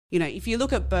You know, if you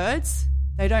look at birds,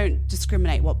 they don't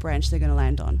discriminate what branch they're going to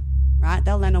land on, right?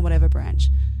 They'll land on whatever branch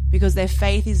because their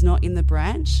faith is not in the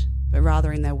branch, but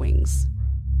rather in their wings,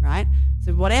 right?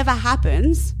 So whatever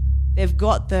happens, they've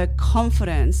got the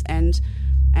confidence and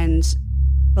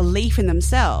belief in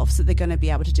themselves that they're going to be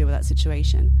able to deal with that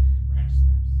situation.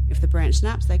 If the branch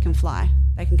snaps, they can fly.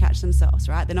 They can catch themselves,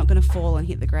 right? They're not going to fall and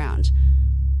hit the ground.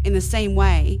 In the same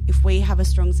way, if we have a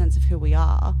strong sense of who we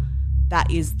are, that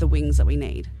is the wings that we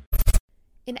need.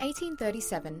 In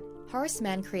 1837, Horace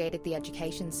Mann created the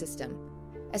education system,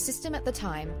 a system at the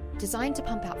time designed to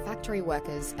pump out factory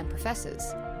workers and professors.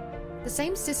 The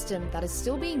same system that is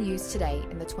still being used today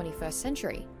in the 21st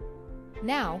century.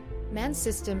 Now, Mann's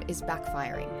system is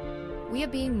backfiring. We are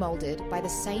being moulded by the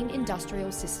same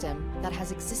industrial system that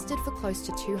has existed for close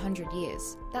to 200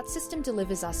 years. That system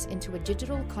delivers us into a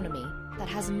digital economy that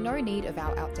has no need of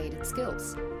our outdated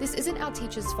skills. This isn't our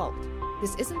teachers' fault.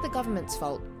 This isn't the government's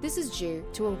fault. This is due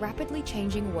to a rapidly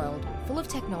changing world full of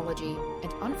technology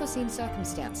and unforeseen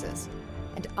circumstances.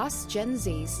 And us Gen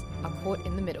Zs are caught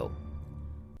in the middle.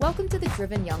 Welcome to the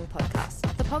Driven Young podcast,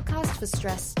 the podcast for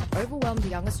stressed, overwhelmed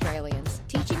young Australians,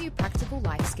 teaching you practical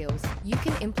life skills you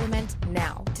can implement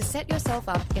now to set yourself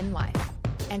up in life.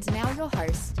 And now your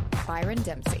host, Byron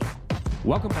Dempsey.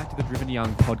 Welcome back to the Driven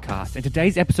Young podcast, and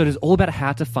today's episode is all about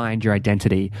how to find your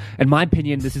identity. In my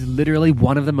opinion, this is literally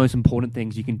one of the most important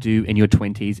things you can do in your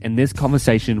 20s, and this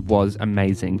conversation was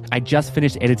amazing. I just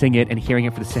finished editing it and hearing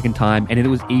it for the second time, and it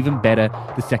was even better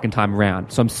the second time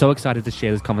around, so I'm so excited to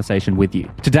share this conversation with you.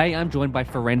 Today, I'm joined by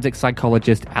forensic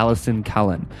psychologist Alison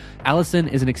Cullen. Alison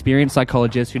is an experienced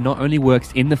psychologist who not only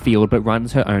works in the field, but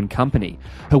runs her own company.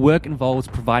 Her work involves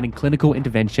providing clinical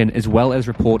intervention as well as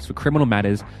reports for criminal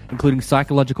matters, including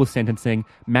psychological sentencing,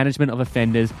 management of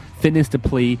offenders, fitness to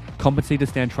plea, competency to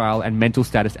stand trial, and mental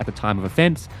status at the time of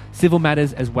offence, civil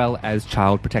matters, as well as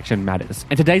child protection matters.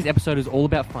 And today's episode is all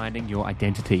about finding your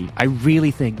identity. I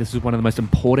really think this is one of the most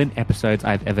important episodes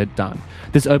I've ever done.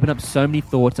 This opened up so many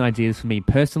thoughts and ideas for me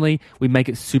personally. We make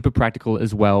it super practical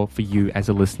as well for you as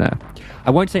a listener.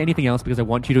 I won't say anything else because I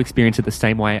want you to experience it the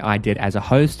same way I did as a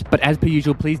host. But as per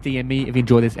usual, please DM me if you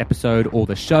enjoy this episode or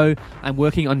the show. I'm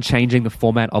working on changing the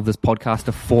format of this podcast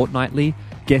to fortnightly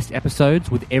guest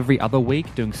episodes, with every other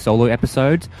week doing solo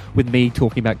episodes with me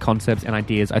talking about concepts and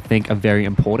ideas I think are very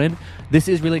important. This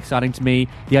is really exciting to me.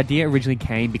 The idea originally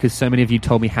came because so many of you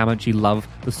told me how much you love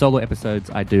the solo episodes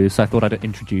I do, so I thought I'd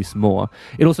introduce more.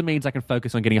 It also means I can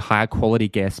focus on getting a higher quality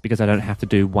guest because I don't have to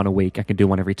do one a week. I can do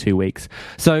one every 2 weeks.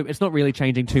 So it's not really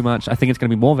changing too much. I think it's going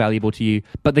to be more valuable to you,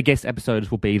 but the guest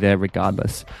episodes will be there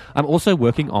regardless. I'm also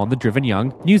working on the Driven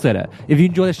Young newsletter. If you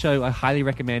enjoy the show, I highly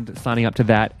recommend signing up to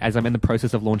that, as I'm in the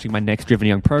process of launching my next Driven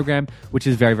Young program, which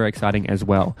is very, very exciting as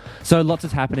well. So lots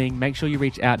is happening. Make sure you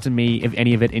reach out to me if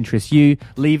any of it interests you.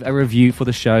 Leave a review for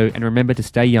the show, and remember to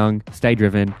stay young, stay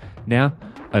driven. Now,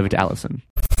 over to Alison.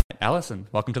 Alison,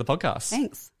 welcome to the podcast.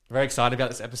 Thanks. Very excited about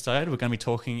this episode. We're going to be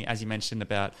talking, as you mentioned,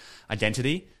 about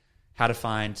identity, how to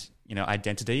find,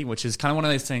 identity, which is kind of one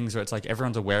of those things where it's like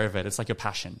everyone's aware of it. It's like your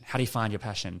passion. How do you find your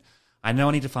passion? I know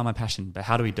I need to find my passion, but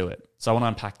how do we do it? So I want to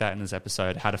unpack that in this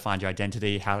episode, how to find your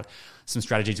identity, some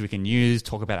strategies we can use,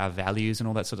 talk about our values and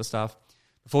all that sort of stuff.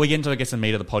 Before we get into, the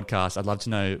meat of the podcast, I'd love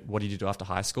to know, what did you do after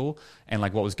high school and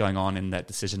what was going on in that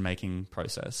decision-making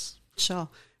process? Sure.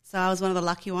 So I was one of the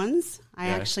lucky ones. I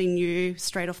actually knew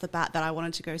straight off the bat that I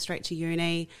wanted to go straight to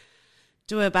uni,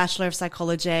 do a Bachelor of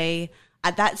Psychology.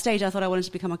 At that stage, I thought I wanted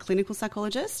to become a clinical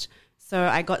psychologist. So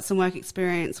I got some work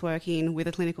experience working with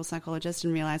a clinical psychologist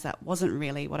and realised that wasn't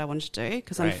really what I wanted to do,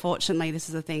 because unfortunately this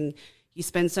is the thing, you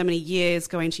spend so many years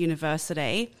going to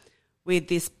university with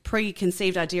this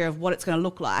preconceived idea of what it's going to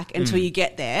look like until you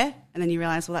get there, and then you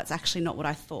realise, well, that's actually not what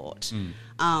I thought.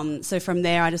 So from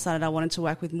there I decided I wanted to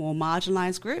work with more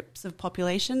marginalised groups of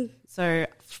population. So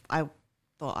I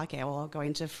thought, okay, well, I'll go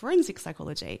into forensic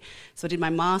psychology. So I did my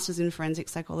master's in forensic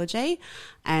psychology,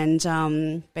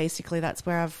 and basically that's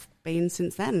where I've been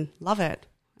since then. Love it.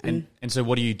 And so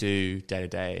what do you do day to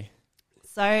day?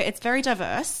 So it's very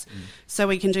diverse. So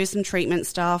we can do some treatment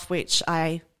stuff, which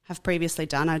I have previously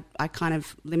done. I kind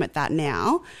of limit that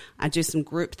now. I do some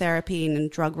group therapy and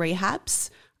drug rehabs.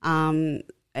 And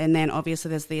then obviously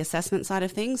there's the assessment side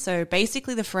of things. So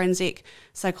basically the forensic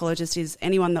psychologist is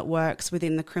anyone that works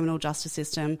within the criminal justice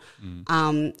system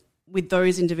with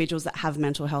those individuals that have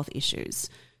mental health issues.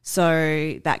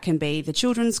 So that can be the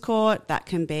Children's Court, that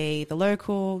can be the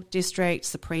local, district,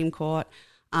 Supreme Court.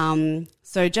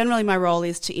 So generally my role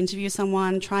is to interview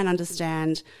someone, try and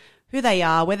understand who they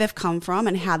are, where they've come from,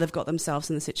 and how they've got themselves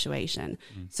in the situation.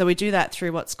 So we do that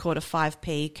through what's called a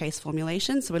 5P case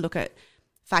formulation. So we look at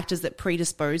factors that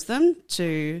predispose them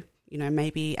to, you know,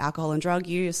 maybe alcohol and drug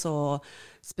use or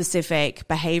specific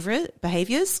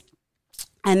behaviors.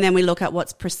 And then we look at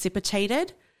what's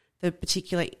precipitated the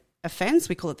particular offence.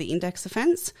 We call it the index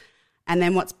offence. And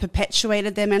then what's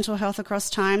perpetuated their mental health across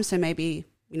time. So maybe,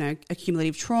 you know,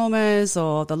 accumulative traumas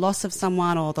or the loss of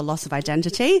someone or the loss of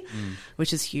identity,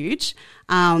 which is huge.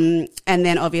 And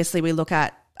then obviously we look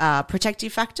at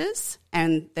protective factors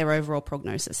and their overall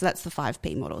prognosis. So that's the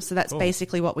 5P model. So that's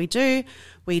basically what we do.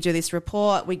 We do this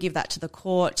report. We give that to the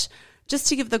court just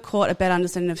to give the court a better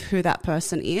understanding of who that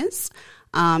person is,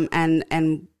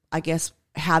 and I guess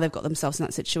how they've got themselves in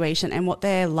that situation and what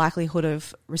their likelihood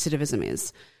of recidivism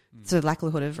is. So the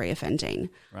likelihood of reoffending.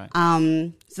 Right.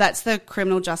 So that's the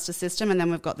criminal justice system, and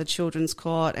then we've got the children's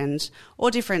court and all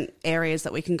different areas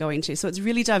that we can go into. So it's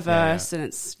really diverse and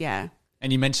it's,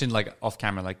 And you mentioned like off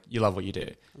camera, like you love what you do.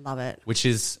 Love it. Which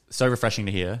is so refreshing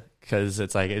to hear, because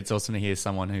it's like, it's awesome to hear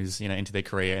someone who's, you know, into their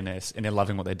career and they're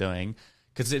loving what they're doing,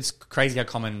 because it's crazy how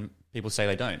common people say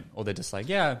they don't, or they're just like,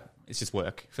 yeah, it's just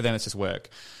work. For them, it's just work.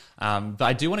 But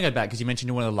I do want to go back, because you mentioned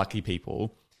you're one of the lucky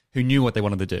people who knew what they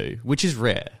wanted to do, which is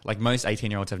rare. Like most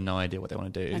 18-year-olds have no idea what they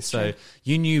want to do. That's so true.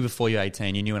 You knew before you're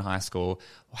 18, you knew in high school.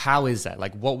 How is that?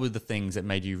 Like, what were the things that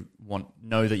made you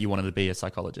know that you wanted to be a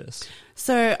psychologist?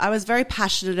 So I was very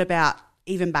passionate about,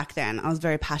 even back then, I was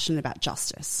very passionate about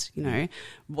justice, you know,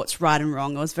 what's right and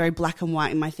wrong. I was very black and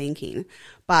white in my thinking.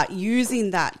 But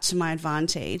using that to my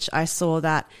advantage, I saw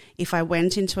that if I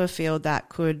went into a field that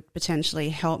could potentially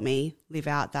help me live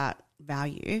out that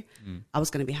value, I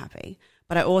was going to be happy.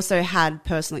 But I also had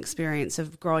personal experience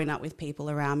of growing up with people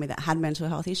around me that had mental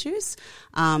health issues,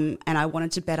 and I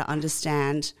wanted to better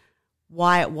understand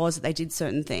why it was that they did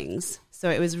certain things. So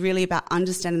it was really about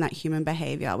understanding that human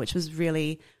behaviour, which was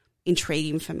really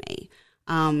intriguing for me.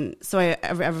 So I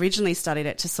originally studied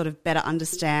it to sort of better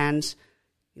understand,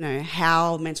 you know,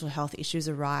 how mental health issues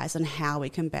arise and how we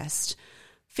can best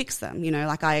fix them. You know,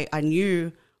 like I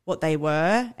knew what they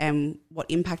were and what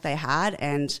impact they had,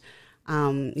 and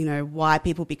you know, why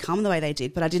people become the way they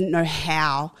did, but I didn't know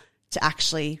how to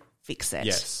actually fix it.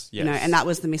 Yes. You know, and that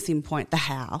was the missing point, the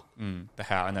how. The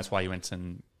how, and that's why you went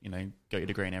and, you know, got your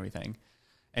degree and everything.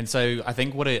 And so I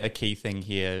think what a key thing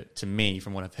here to me,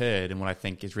 from what I've heard and what I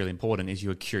think is really important, is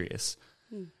you're curious.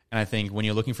 And I think when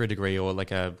you're looking for a degree or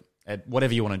like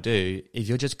whatever you want to do, if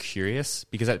you're just curious,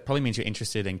 because that probably means you're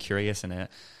interested and curious in it,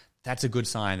 that's a good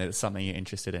sign that it's something you're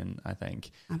interested in, I think.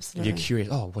 Absolutely. If you're curious,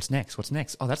 oh, what's next? What's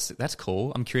next? Oh, that's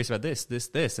cool. I'm curious about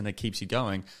this, and it keeps you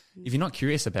going. If you're not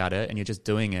curious about it and you're just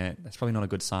doing it, that's probably not a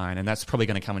good sign, and that's probably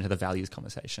going to come into the values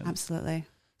conversation. Absolutely.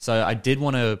 So I did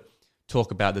want to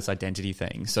talk about this identity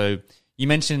thing. So you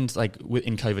mentioned, like,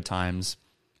 in COVID times,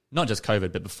 not just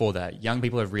COVID, but before that, young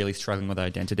people are really struggling with their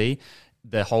identity.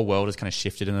 The whole world has kind of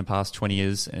shifted in the past 20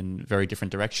 years in very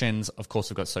different directions. Of course,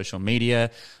 we've got social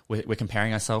media. We're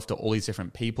comparing ourselves to all these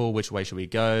different people. Which way should we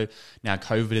go? Now,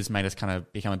 COVID has made us kind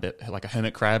of become a bit like a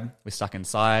hermit crab. We're stuck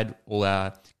inside. All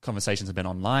our conversations have been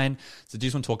online. So do you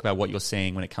just want to talk about what you're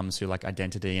seeing when it comes to like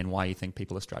identity and why you think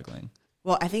people are struggling?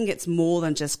 Well, I think it's more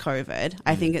than just COVID.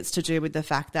 I think it's to do with the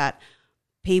fact that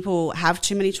people have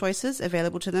too many choices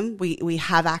available to them. We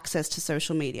have access to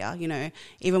social media. You know,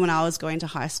 even when I was going to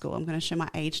high school, I'm going to show my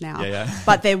age now,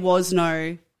 but there was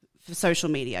no social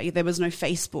media. There was no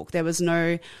Facebook. There was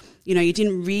no, you know, you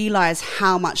didn't realize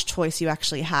how much choice you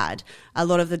actually had. A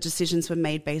lot of the decisions were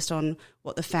made based on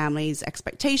what the family's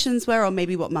expectations were, or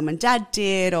maybe what mum and dad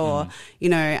did, or, you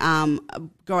know,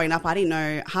 growing up, I didn't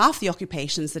know half the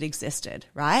occupations that existed,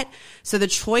 right? So the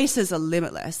choices are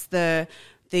limitless.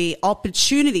 The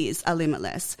opportunities are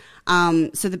limitless.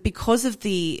 So that because of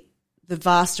the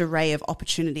vast array of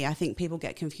opportunity, I think people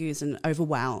get confused and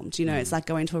overwhelmed. You know, it's like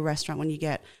going to a restaurant when you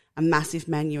get a massive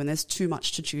menu and there's too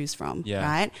much to choose from,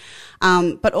 right?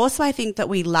 But also I think that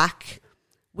we lack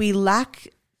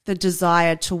the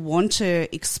desire to want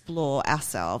to explore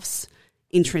ourselves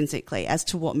intrinsically as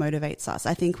to what motivates us.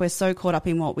 I think we're so caught up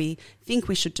in what we think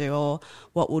we should do, or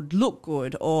what would look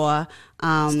good, or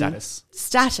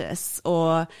status,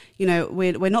 or, you know,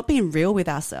 we're not being real with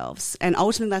ourselves. And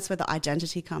ultimately that's where the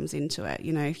identity comes into it.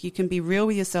 You know, if you can be real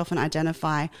with yourself and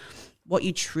identify what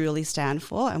you truly stand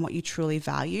for and what you truly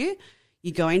value,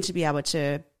 you're going to be able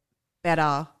to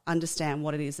better understand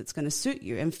what it is that's going to suit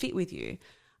you and fit with you.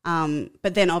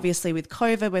 But then obviously with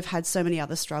COVID, we've had so many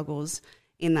other struggles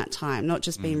in that time, not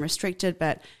just being restricted,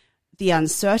 but the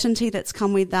uncertainty that's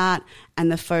come with that,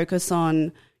 and the focus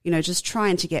on, just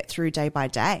trying to get through day by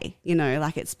day.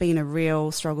 Like it's been a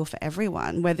real struggle for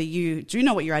everyone, whether you do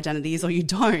know what your identity is or you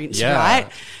don't, right?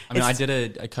 I mean, I did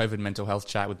a COVID mental health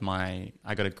chat with I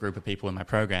got a group of people in my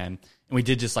program, and we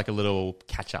did just like a little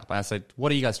catch up. I said,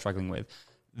 what are you guys struggling with?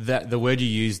 The word you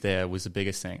used there was the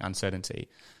biggest thing, uncertainty.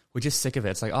 We're just sick of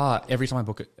it. It's like, every time I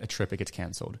book a trip, it gets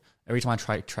cancelled. Every time I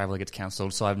try travel, it gets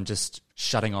cancelled. So I'm just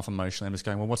shutting off emotionally. I'm just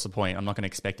going, well, what's the point? I'm not going to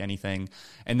expect anything.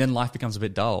 And then life becomes a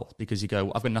bit dull because you go,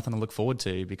 I've got nothing to look forward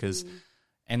to because...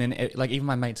 And then, like, even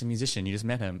my mate's a musician. You just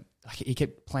met him. Like, he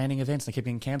kept planning events. They kept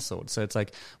getting cancelled. So it's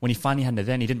like when he finally had an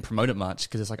event, he didn't promote it much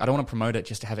because it's like, I don't want to promote it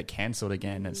just to have it cancelled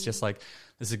again. It's just like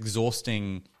this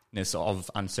exhaustingness of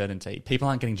uncertainty. People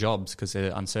aren't getting jobs because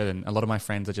they're uncertain. A lot of my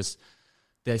friends are just...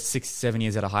 They're 6-7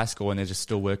 years out of high school and they're just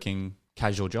still working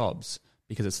casual jobs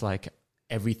because it's like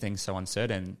everything's so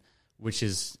uncertain, which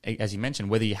is, as you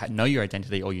mentioned, whether you know your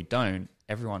identity or you don't,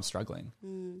 everyone's struggling.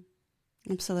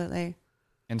 Absolutely.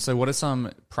 And so what are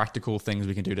some practical things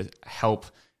we can do to help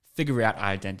figure out our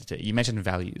identity? You mentioned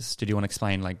values. Did you want to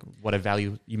explain like what a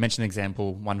value, you mentioned an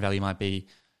example, one value might be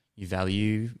you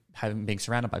value being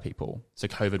surrounded by people. So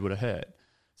COVID would have hurt.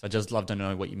 So I'd just love to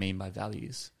know what you mean by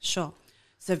values. Sure.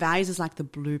 So values is like the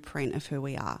blueprint of who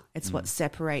we are. It's what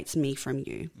separates me from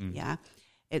you. Yeah.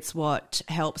 It's what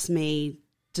helps me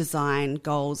design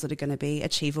goals that are going to be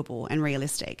achievable and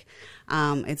realistic.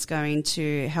 It's going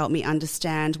to help me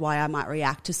understand why I might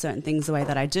react to certain things the way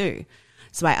that I do.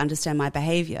 So I understand my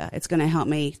behavior. It's going to help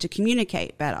me to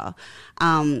communicate better.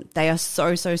 They are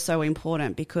so, so, so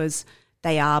important because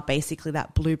they are basically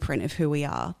that blueprint of who we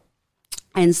are.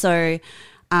 And so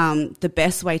the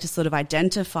best way to sort of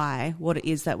identify what it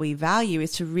is that we value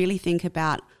is to really think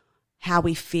about how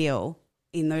we feel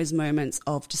in those moments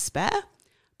of despair,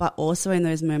 but also in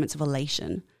those moments of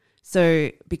elation.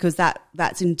 So because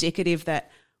that's indicative that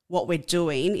what we're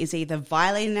doing is either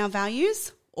violating our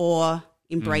values or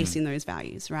embracing those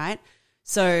values, right?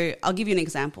 So I'll give you an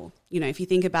example. If you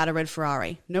think about a red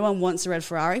Ferrari, no one wants a red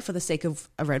Ferrari for the sake of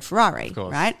a red Ferrari,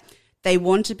 right? They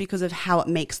want it because of how it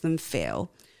makes them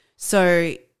feel.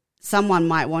 So someone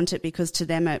might want it because to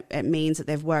them it means that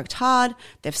they've worked hard,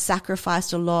 they've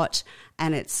sacrificed a lot,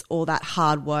 and it's all that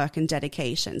hard work and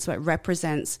dedication. So it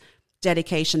represents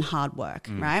dedication, hard work,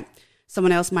 right?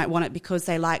 Someone else might want it because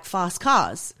they like fast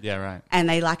cars. Yeah, right. And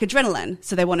they like adrenaline,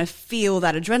 so they want to feel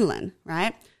that adrenaline,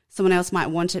 right? Someone else might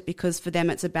want it because for them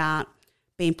it's about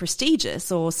being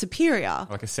prestigious or superior.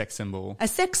 Like a sex symbol. A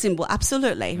sex symbol,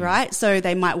 absolutely, right? So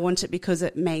they might want it because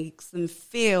it makes them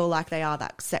feel like they are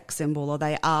that sex symbol or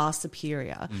they are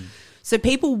superior. So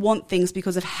people want things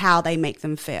because of how they make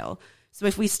them feel. So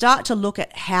if we start to look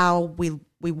at how we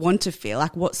want to feel,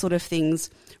 like what sort of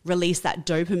things release that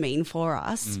dopamine for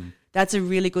us, that's a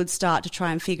really good start to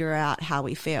try and figure out how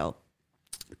we feel.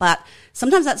 But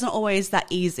sometimes that's not always that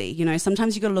easy.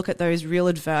 Sometimes you got to look at those real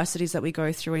adversities that we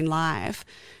go through in life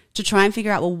to try and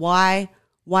figure out, well, why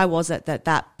was it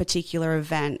that particular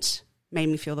event made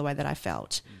me feel the way that I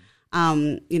felt?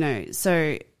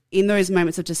 So in those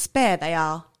moments of despair, they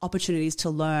are opportunities to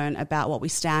learn about what we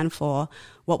stand for,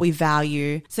 what we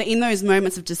value. So in those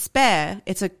moments of despair,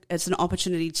 it's an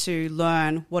opportunity to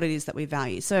learn what it is that we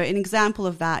value. So an example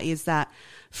of that is that,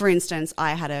 for instance,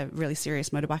 I had a really serious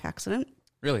motorbike accident.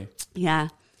 Really? Yeah.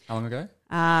 How long ago?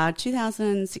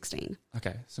 2016.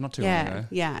 Okay, so not too long ago.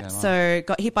 Yeah. So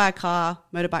got hit by a car,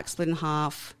 motorbike split in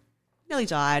half, nearly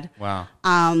died. Wow.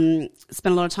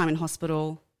 Spent a lot of time in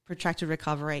hospital, protracted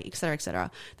recovery, et cetera, et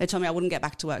cetera. They told me I wouldn't get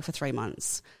back to work for 3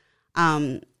 months.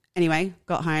 Anyway,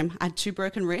 got home. I had 2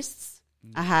 broken wrists.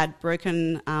 I had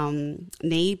broken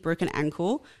knee, broken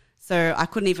ankle. So I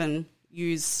couldn't even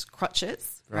use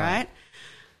crutches, right?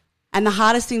 And the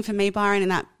hardest thing for me, Byron, in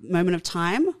that moment of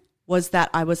time was that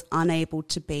I was unable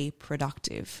to be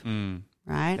productive,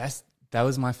 right? That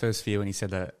was my first fear when he said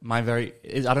that. I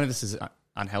don't know if this is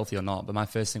unhealthy or not, but my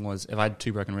first thing was if I had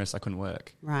 2 broken wrists, I couldn't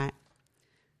work. Right,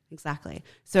 exactly.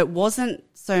 So it wasn't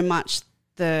so much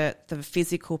the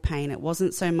physical pain. It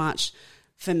wasn't so much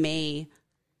for me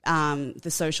the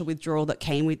social withdrawal that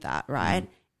came with that, right?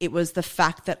 It was the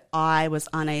fact that I was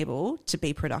unable to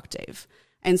be productive.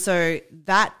 And so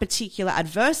that particular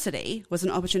adversity was an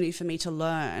opportunity for me to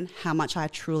learn how much I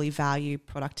truly value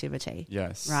productivity.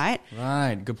 Yes. Right?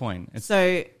 Right. Good point.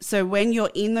 So when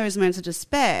you're in those moments of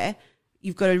despair,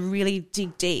 you've got to really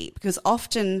dig deep because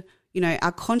often,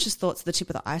 our conscious thoughts are the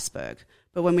tip of the iceberg.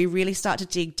 But when we really start to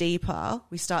dig deeper,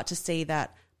 we start to see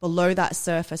that below that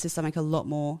surface is something a lot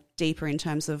more deeper in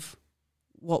terms of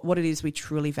what it is we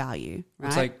truly value. Right?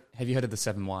 It's like, have you heard of the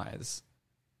 7 whys?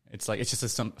 It's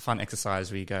just some fun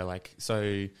exercise where you go like,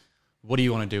 so what do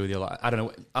you want to do with your life? I don't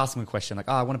know. Ask them a question like,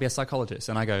 I want to be a psychologist.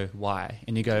 And I go, why?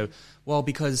 And you go, well,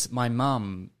 because my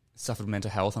mum suffered mental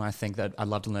health and I think that I'd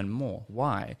love to learn more.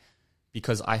 Why?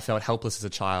 Because I felt helpless as a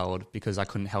child because I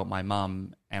couldn't help my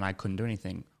mum and I couldn't do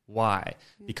anything. Why?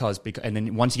 Because and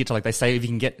then once you get to like, they say if you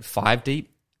can get 5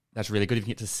 deep, that's really good. If you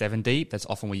get to 7 deep, that's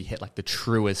often where you hit like the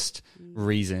truest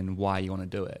reason why you want to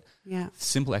do it. Yeah.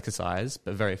 Simple exercise,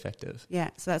 but very effective. Yeah.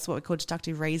 So that's what we call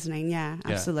deductive reasoning. Yeah,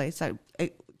 absolutely. So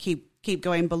keep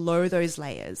going below those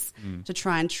layers to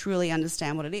try and truly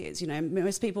understand what it is. You know,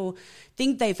 most people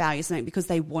think they value something because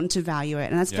they want to value it,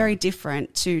 and that's very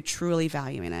different to truly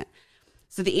valuing it.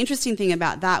 So the interesting thing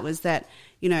about that was that,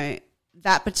 you know,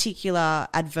 that particular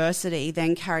adversity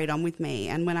then carried on with me.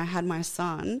 And when I had my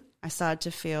son, I started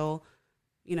to feel,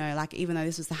 you know, like even though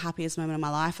this was the happiest moment of my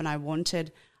life and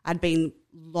I'd been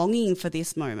longing for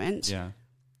this moment. Yeah.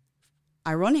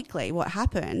 Ironically, what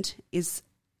happened is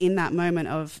in that moment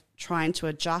of trying to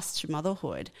adjust to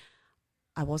motherhood,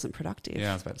 I wasn't productive.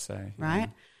 Yeah, I was about to say. Right? Yeah.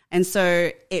 And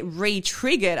so it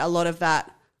re-triggered a lot of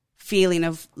that feeling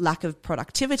of lack of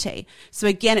productivity. So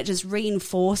again, it just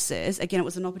reinforces, again, it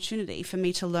was an opportunity for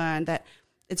me to learn that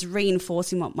it's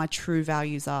reinforcing what my true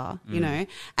values are, you know,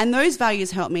 and those values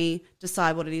help me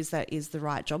decide what it is that is the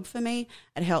right job for me.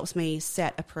 It helps me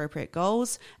set appropriate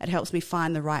goals. It helps me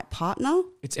find the right partner.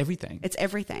 It's everything. It's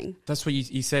everything. That's what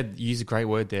you said. You used a great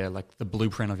word there, like the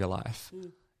blueprint of your life.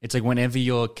 It's like whenever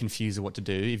you're confused of what to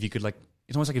do, if you could like,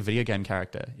 it's almost like a video game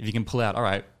character. If you can pull out, all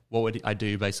right, what would I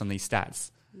do based on these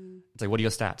stats? It's like, what are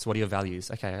your stats? What are your values?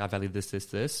 Okay, I value this, this,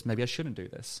 this. Maybe I shouldn't do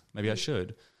this. Maybe I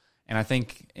should. And I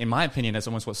think, in my opinion, that's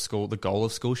almost what the goal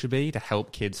of school should be, to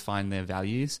help kids find their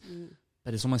values.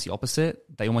 But it's almost the opposite.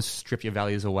 They almost strip your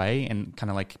values away and kind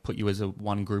of like put you as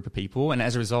one group of people. And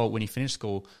as a result, when you finish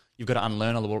school, you've got to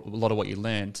unlearn a lot of what you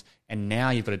learned. And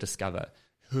now you've got to discover,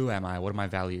 who am I? What are my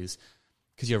values?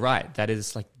 Because you're right. That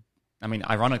is like, I mean,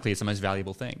 ironically, it's the most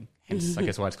valuable thing. Hence, I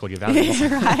guess why it's called your valuable.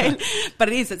 Right. But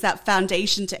it is. It's that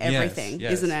foundation to everything,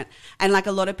 isn't it? And like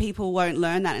a lot of people won't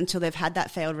learn that until they've had that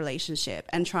failed relationship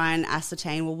and try and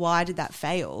ascertain, well, why did that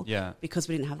fail? Yeah. Because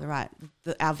we didn't have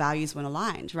our values weren't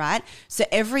aligned, right? So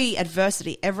every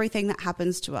adversity, everything that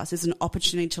happens to us is an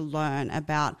opportunity to learn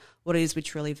about what it is we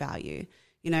truly value.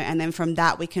 You know, and then from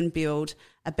that we can build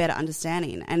a better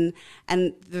understanding.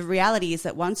 And the reality is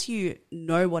that once you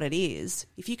know what it is,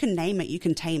 if you can name it, you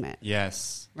can tame it.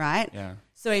 Yes. Right? Yeah.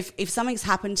 So if something's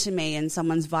happened to me and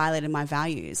someone's violated my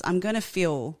values, I'm going to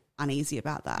feel uneasy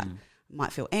about that. I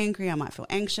might feel angry, I might feel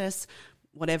anxious,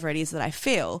 whatever it is that I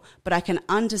feel, but I can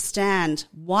understand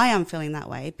why I'm feeling that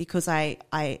way because I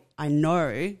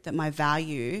know that my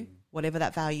value, whatever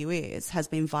that value is, has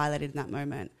been violated in that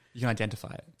moment. You can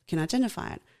identify it.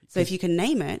 So if you can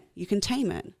name it, you can tame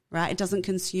it, right? It doesn't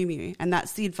consume you. And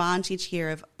that's the advantage here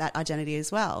of that identity as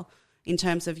well, in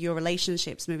terms of your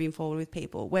relationships moving forward with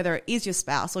people, whether it is your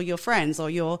spouse or your friends or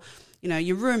your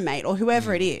roommate or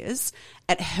whoever it is,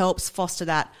 it helps foster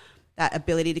that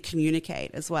ability to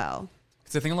communicate as well.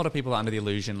 Because I think a lot of people are under the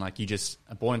illusion, like you just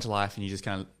are born into life and you just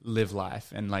kind of live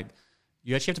life, and like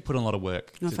you actually have to put in a lot of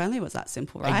work. If only it was that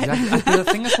simple, right? Exactly. I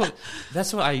think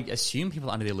that's what I assume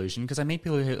people are under the illusion, because I meet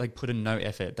people who like put in no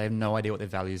effort. They have no idea what their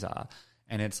values are.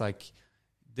 And it's like,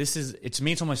 to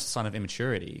me, it's almost a sign of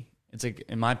immaturity. It's like,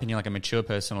 in my opinion, like a mature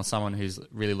person or someone who's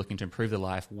really looking to improve their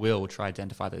life will try to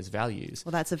identify those values.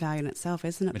 Well, that's a value in itself,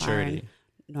 isn't it, maturity.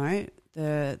 Byron? No,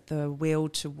 the will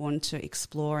to want to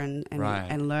explore and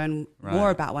learn more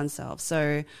about oneself.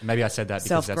 So maybe I said that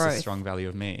because that's a strong value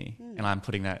of me, and I'm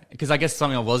putting that because I guess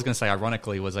something I was going to say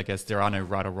ironically was, I guess there are no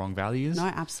right or wrong values. No,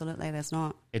 absolutely, there's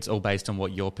not. It's all based on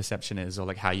what your perception is, or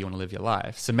like how you want to live your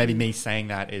life. So maybe me saying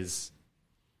that is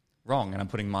wrong, and I'm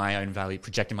putting my own value,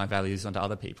 projecting my values onto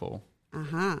other people.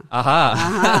 And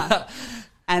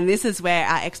this is where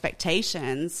our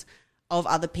expectations of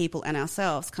other people and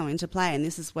ourselves come into play. And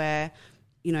this is where,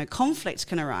 conflict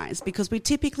can arise, because we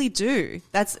typically do.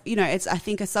 That's, it's, I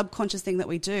think, a subconscious thing that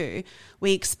we do.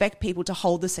 We expect people to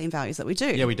hold the same values that we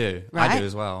do. Yeah, we do. Right? I do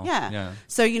as well. Yeah.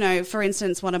 So, for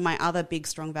instance, one of my other big,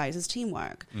 strong values is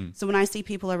teamwork. So when I see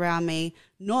people around me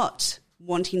not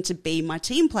wanting to be my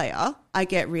team player, I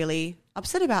get really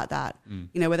upset about that.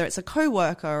 Whether it's a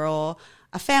coworker or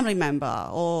a family member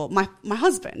or my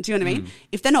husband, do you know what I mean?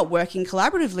 If they're not working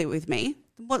collaboratively with me,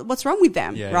 what's wrong with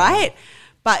them, right? Yeah.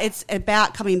 But it's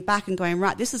about coming back and going,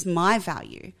 right, this is my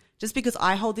value. Just because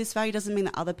I hold this value doesn't mean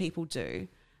that other people do.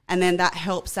 And then that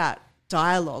helps that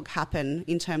dialogue happen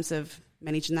in terms of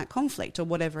managing that conflict or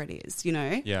whatever it is,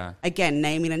 Yeah. Again,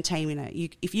 naming and taming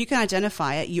it. If you can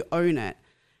identify it, you own it.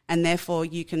 And therefore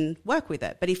you can work with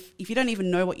it. But if you don't even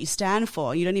know what you stand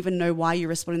for, you don't even know why you're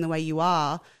responding the way you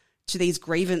are to these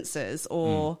grievances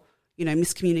or,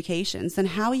 miscommunications, then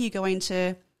how are you going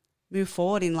to move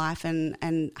forward in life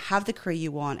and have the career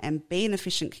you want and be an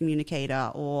efficient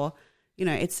communicator? Or,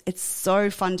 it's so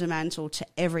fundamental to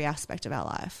every aspect of our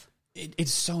life.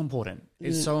 It's so important.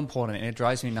 It's so important. And it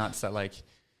drives me nuts that like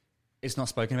it's not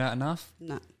spoken about enough.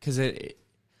 No. Because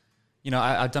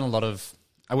I've done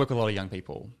I work with a lot of young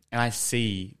people and I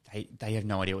see they have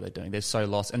no idea what they're doing. They're so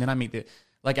lost. And then I meet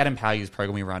like at Empower You's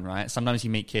program we run, right? Sometimes you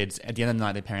meet kids, at the end of the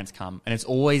night their parents come, and it's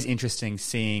always interesting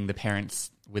seeing the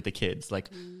parents with the kids. Like,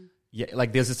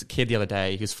 like there's this kid the other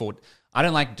day who's I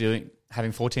don't like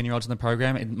having 14-year-olds in the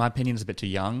program. In my opinion, is a bit too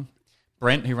young.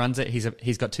 Brent, who runs it,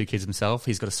 he's got 2 kids himself.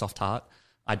 He's got a soft heart.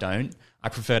 I don't. I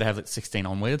prefer to have like 16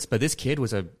 onwards. But this kid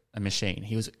was a machine.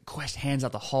 He was hands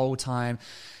up the whole time.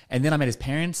 And then I met his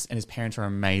parents, and his parents are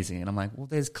amazing. And I'm like, well,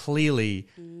 there's clearly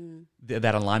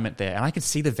that alignment there. And I could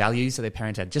see the values that their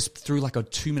parents had just through like a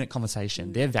 2-minute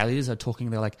conversation. Their values are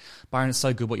talking. They're like, Byron, it's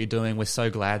so good what you're doing. We're so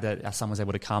glad that our son was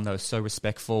able to come. They were so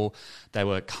respectful. They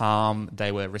were calm.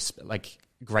 They were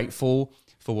grateful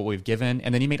for what we've given.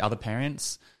 And then you meet other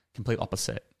parents, complete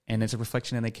opposite. And it's a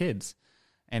reflection in their kids.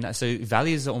 And so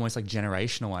values are almost like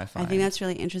generational, I find. I think that's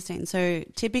really interesting. So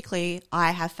typically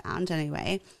I have found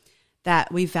anyway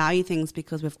that we value things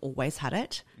because we've always had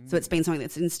it. So it's been something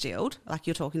that's instilled, like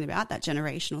you're talking about, that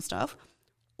generational stuff.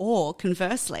 Or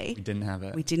conversely, we didn't have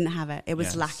it. It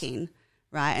was lacking,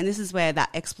 right? And this is where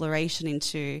that exploration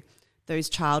into those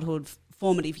childhood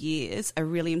formative years are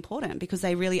really important, because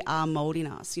they really are molding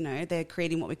us. They're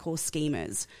creating what we call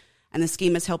schemas. And the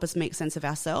schemas help us make sense of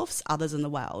ourselves, others, and the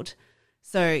world.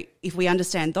 So if we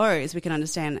understand those, we can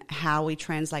understand how we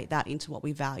translate that into what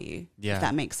we value, if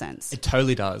that makes sense. It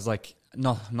totally does. Like,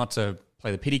 not to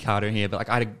play the pity card in here, but like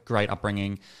I had a great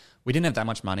upbringing. We didn't have that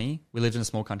much money. We lived in a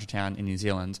small country town in New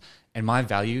Zealand, and my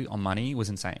value on money was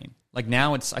insane. Like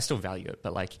now I still value it,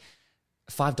 but like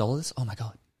 $5, oh my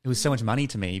God. It was so much money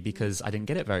to me because I didn't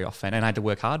get it very often, and I had to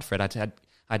work hard for it. I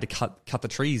had to cut the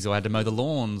trees, or I had to mow the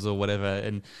lawns or whatever,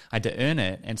 and I had to earn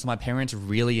it. And so my parents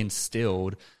really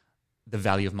instilled the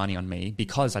value of money on me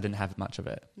because I didn't have much of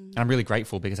it. And I'm really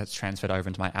grateful because that's transferred over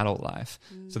into my adult life.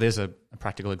 So there's a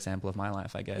practical example of my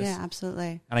life, I guess. Yeah,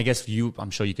 absolutely. And I guess I'm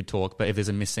sure you could talk, but if there's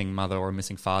a missing mother or a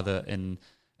missing father in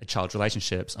a child's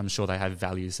relationships, I'm sure they have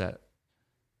values that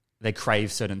they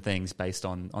crave certain things based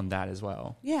on that as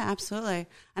well. Yeah, absolutely.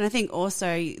 And I think also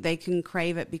they can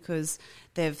crave it because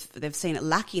they've seen it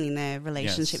lacking in their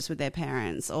relationships with their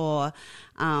parents. Or,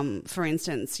 for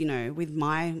instance, with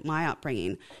my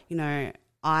upbringing,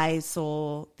 I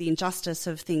saw the injustice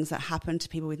of things that happened to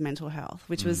people with mental health,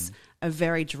 which was a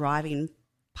very driving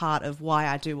part of why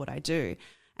I do what I do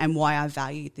and why I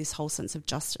value this whole sense of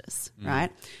justice,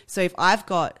 right? So if I've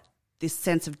got this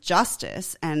sense of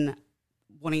justice and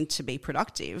wanting to be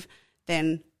productive,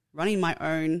 then running my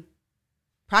own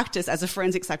practice as a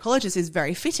forensic psychologist is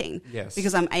very fitting. Yes.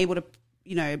 Because I'm able to,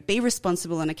 be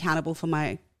responsible and accountable for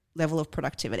my level of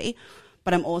productivity,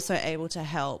 but I'm also able to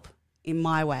help in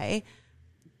my way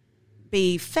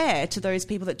be fair to those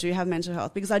people that do have mental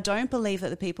health, because I don't believe that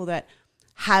the people that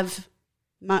have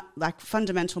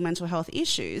fundamental mental health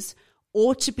issues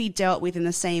ought to be dealt with in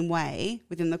the same way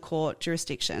within the court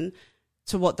jurisdiction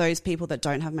to what those people that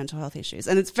don't have mental health issues.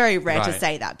 And it's very rare to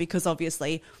say that, because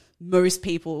obviously most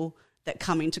people that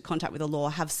come into contact with the law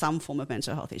have some form of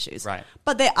mental health issues. Right.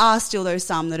 But there are still those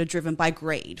some that are driven by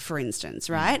greed, for instance,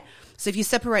 right? So if you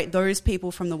separate those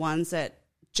people from the ones that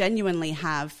genuinely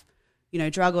have,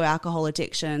 drug or alcohol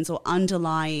addictions or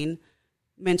underlying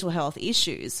mental health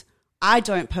issues, I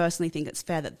don't personally think it's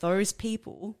fair that those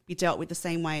people be dealt with the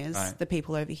same way as the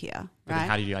people over here. But then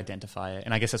how do you identify it?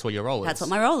 And I guess that's what your role is. That's what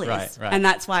my role is. Right. And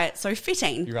that's why it's so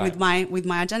fitting with my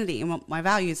identity and what my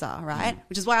values are, right?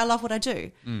 Which is why I love what I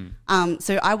do.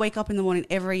 So I wake up in the morning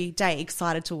every day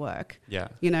excited to work. Yeah.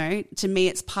 To me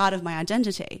it's part of my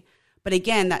identity. But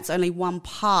again, that's only one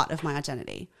part of my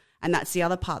identity. And that's the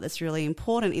other part that's really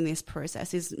important in this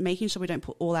process, is making sure we don't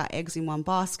put all our eggs in one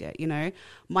basket.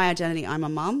 My identity, I'm a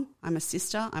mum, I'm a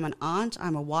sister, I'm an aunt,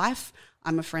 I'm a wife,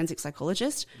 I'm a forensic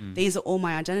psychologist. These are all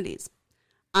my identities.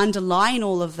 Underlying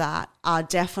all of that are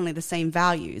definitely the same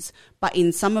values, but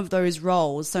in some of those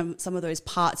roles, some of those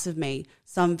parts of me,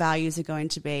 some values are going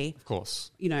to be, of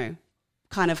course,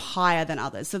 kind of higher than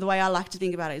others. So the way I like to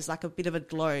think about it is like a bit of a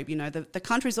globe. The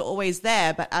countries are always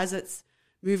there, but as it's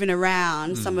moving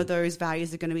around, some of those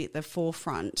values are going to be at the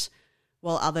forefront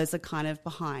while others are kind of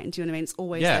behind. Do you know what I mean? It's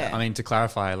always there. Yeah, I mean, to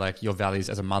clarify, like your values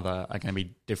as a mother are going to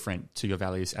be different to your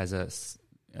values as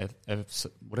a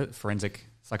forensic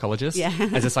psychologist Yeah.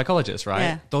 as a psychologist, right?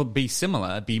 Yeah. They'll be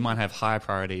similar, but you might have higher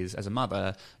priorities as a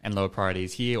mother and lower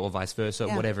priorities here, or vice versa,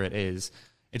 Yeah. whatever it is.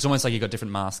 It's almost like you've got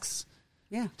different masks,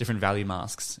 Yeah. different value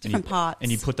masks, Different parts.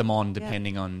 and you put them on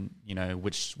depending on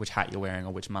which hat you're wearing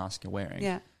or which mask you're wearing.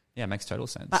 Yeah. Yeah, it makes total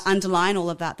sense. But underlying all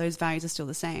of that, those values are still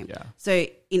the same. Yeah. So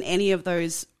in any of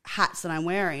those hats that I'm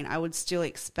wearing, I would still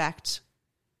expect,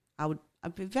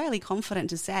 I'd be fairly confident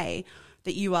to say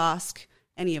that you ask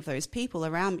any of those people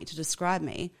around me to describe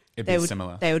me,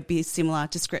 similar. They would be similar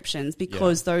descriptions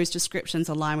because those descriptions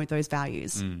align with those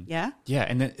values. Yeah? Yeah,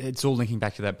 and it's all linking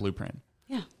back to that blueprint.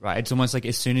 Yeah. Right. It's almost like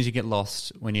as soon as you get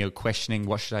lost when you're questioning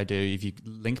what should I do, if you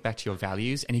link back to your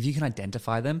values and if you can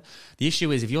identify them, the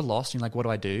issue is if you're lost and you're like, what do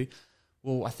I do?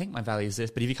 Well, I think my value is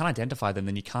this, but if you can't identify them,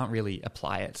 then you can't really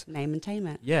apply it. Name and tame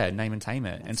it. Yeah, name and tame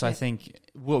it. That's and so I think,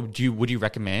 would you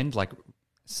recommend like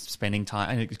spending time,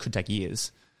 and it could take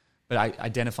years, but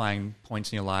identifying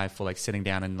points in your life or like sitting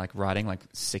down and like writing like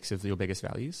 6 of your biggest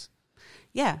values?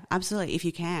 Yeah, absolutely, if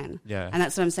you can. Yeah. And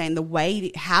that's what I'm saying. The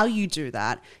way, how you do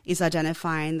that is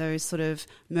identifying those sort of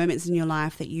moments in your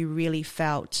life that you really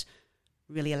felt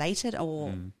really elated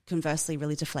or conversely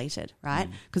really deflated, right?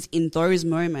 Because in those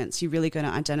moments, you're really going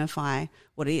to identify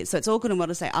what it is. So it's all good and well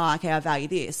to say, oh, okay, I value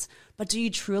this. But do you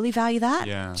truly value that?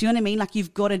 Yeah. Do you know what I mean? Like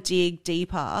you've got to dig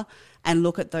deeper and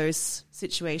look at those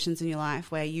situations in your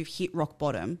life where you've hit rock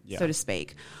bottom, so to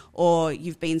speak, or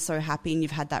you've been so happy and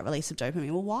you've had that release of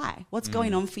dopamine. Well, why? What's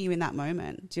going on for you in that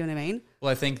moment? Do you know what I mean?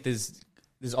 Well, I think there's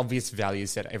obvious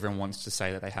values that everyone wants to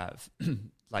say that they have.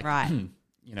 Like, Right.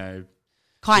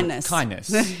 Kindness,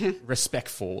 Kindness.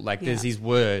 respectful. Like there's these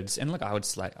words, and look,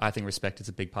 I think respect is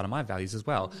a big part of my values as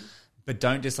well. But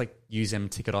don't just like use them,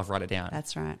 tick it off, write it down.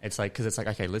 That's right. It's like, because it's like,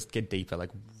 okay, let's get deeper. Like,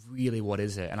 really, what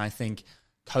is it? And I think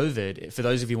COVID, for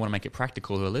those of you who want to make it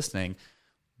practical who are listening,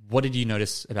 what did you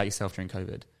notice about yourself during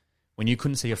COVID? When you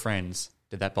couldn't see your friends,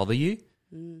 did that bother you?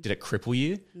 Did it cripple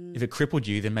you? If it crippled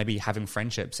you, then maybe having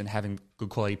friendships and having good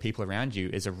quality people around you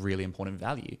is a really important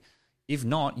value. If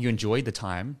not, you enjoyed the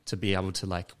time to be able to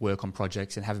like work on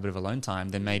projects and have a bit of alone time,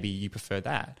 then maybe you prefer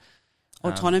that.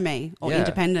 Autonomy or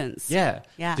independence. Yeah.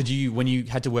 Yeah. Did you, when you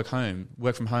had to work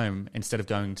from home instead of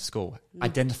going to school,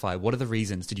 identify what are the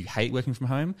reasons? Did you hate working from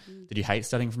home? Did you hate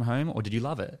studying from home, or did you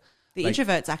love it? The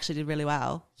introverts actually did really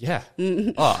well. Yeah.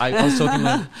 I was talking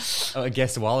with a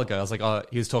guest a while ago. I was like,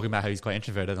 he was talking about how he's quite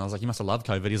introverted. And I was like, you must have loved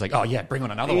COVID. He was like, oh yeah, bring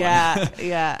on another one.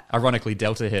 Yeah. Ironically,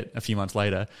 Delta hit a few months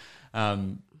later.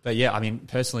 But yeah, I mean,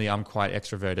 personally, I'm quite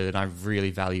extroverted and I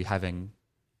really value having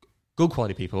good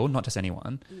quality people, not just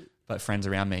anyone, but friends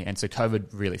around me. And so COVID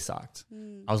really sucked.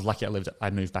 I was lucky I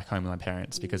moved back home with my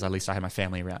parents because at least I had my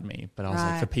family around me. But I was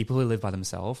like, for people who live by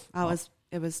themselves,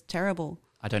 It was terrible.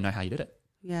 I don't know how you did it.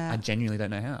 Yeah. I genuinely don't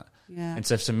know how. Yeah. And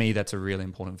so for me, that's a really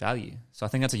important value. So I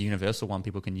think that's a universal one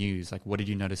people can use. Like, what did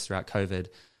you notice throughout COVID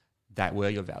that were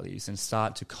your values, and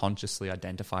start to consciously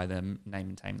identify them, name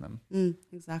and tame them.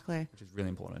 Exactly. Which is really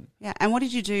important. Yeah. And what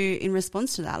did you do in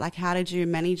response to that? Like, how did you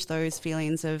manage those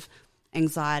feelings of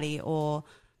anxiety or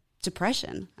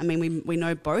depression? I mean, we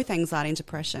know both anxiety and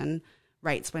depression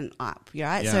rates went up,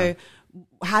 right? Yeah. So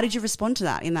how did you respond to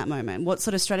that in that moment? What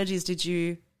sort of strategies did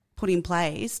you put in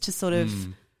place to sort of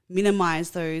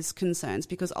minimize those concerns?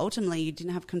 Because ultimately you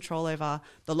didn't have control over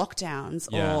the lockdowns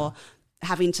or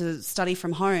having to study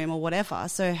from home or whatever.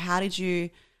 So how did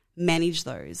you manage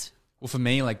those? Well, for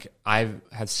me, like I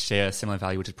share a similar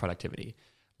value, which is productivity.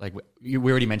 Like we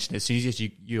already mentioned, as soon as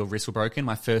your wrist were broken,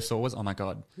 my first thought was, oh my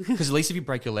God. Because at least if you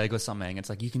break your leg or something, it's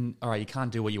like you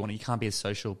can't do what you want. You can't be as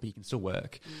social, but you can still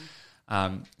work.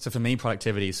 So for me,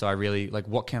 productivity. So I really like,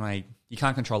 you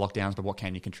can't control lockdowns, but what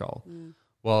can you control?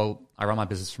 Well, I run my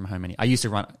business from home. I used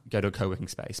to go to a co-working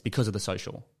space because of the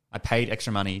social. I paid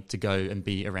extra money to go and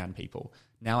be around people.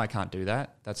 Now I can't do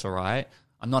that. That's all right.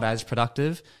 I'm not as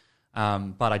productive,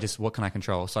 but what can I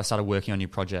control? So I started working on new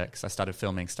projects. I started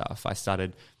filming stuff. I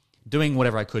started doing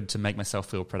whatever I could to make myself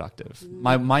feel productive.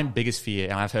 My biggest fear,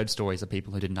 and I've heard stories of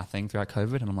people who did nothing throughout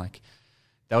COVID, and I'm like,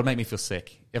 that would make me feel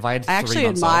sick. If I had 3 months I actually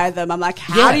admire off, them. I'm like,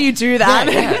 how do you do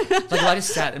that? Yeah. Like if I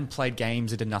just sat and played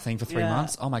games and did nothing for 3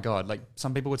 months, oh my God. Like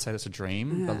some people would say that's a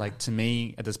dream, but like to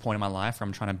me at this point in my life where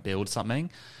I'm trying to build something,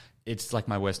 it's like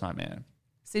my worst nightmare.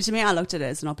 So to me, I looked at it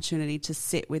as an opportunity to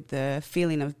sit with the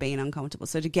feeling of being uncomfortable.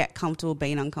 So to get comfortable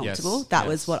being uncomfortable, that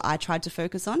was what I tried to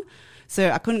focus on. So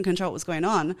I couldn't control what was going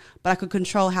on, but I could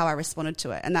control how I responded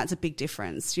to it. And that's a big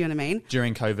difference. Do you know what I mean?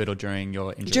 During COVID or during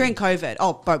your injury? During COVID.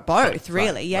 Oh, both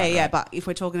really. Right, Yeah. right. But if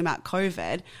we're talking about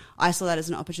COVID, I saw that as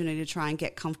an opportunity to try and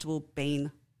get comfortable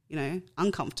being,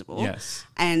 uncomfortable. Yes.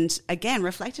 And again,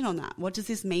 reflecting on that. What does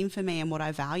this mean for me and what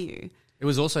I value? It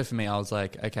was also for me, I was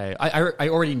like, okay, I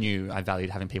already knew I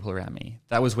valued having people around me.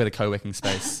 That was where the co-working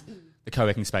space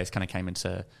kind of came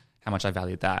into how much I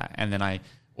valued that. And then I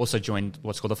also joined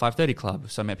what's called the 5:30 Club.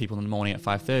 So I met people in the morning at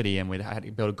 5:30 and we had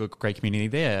to build a great community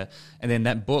there. And then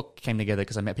that book came together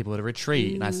because I met people at a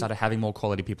retreat and I started having more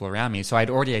quality people around me. So I'd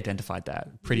already identified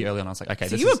that pretty early on. I was like, okay,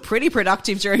 so you were pretty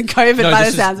productive during COVID by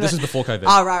the sounds of it. This was before COVID.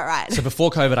 Oh, right. So before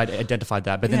COVID, I identified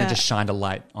that, but then it just shined a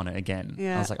light on it again.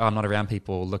 I was like, oh, I'm not around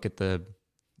people. Look at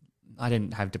I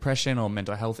didn't have depression or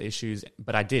mental health issues,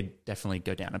 but I did definitely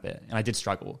go down a bit and I did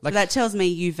struggle. So that tells me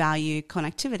you value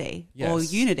connectivity or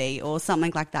unity or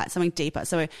something like that, something deeper.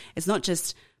 So it's not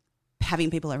just having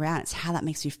people around, it's how that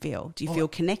makes you feel. Do you feel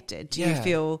connected? Do you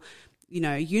feel,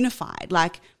 unified?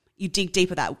 Like you dig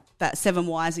deeper that 7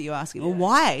 whys that you're asking. Well,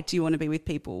 why do you want to be with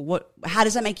people? How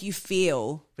does that make you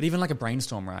feel? But even like a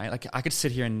brainstorm, right? Like I could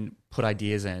sit here and put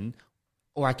ideas in,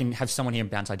 or I can have someone here and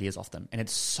bounce ideas off them. And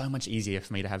it's so much easier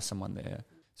for me to have someone there.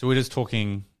 So we're just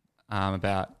talking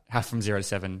about how from 0 to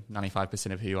 7,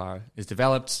 95% of who you are is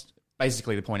developed.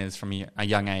 Basically, the point is from a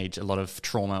young age, a lot of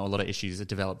trauma, a lot of issues are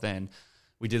developed then.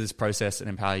 We did this process at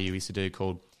Empower You we used to do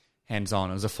called Hands-On.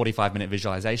 It was a 45-minute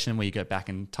visualization where you go back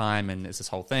in time and it's this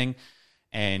whole thing.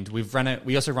 And we've run it.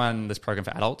 We also run this program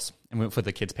for adults and for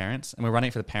the kids' parents. And we're running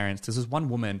it for the parents. There's this one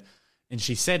woman, and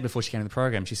she said before she came to the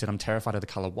program, she said, I'm terrified of the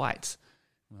color white.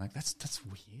 I'm like, that's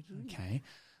weird. Okay.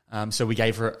 So we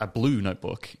gave her a blue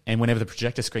notebook, and whenever the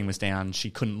projector screen was down, she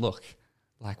couldn't look.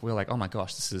 Like, we were like, oh my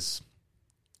gosh, this is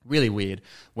really weird.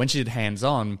 When she did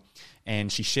Hands-On and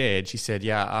she said,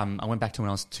 I went back to when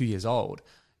I was 2 years old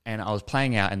and I was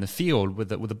playing out in the field with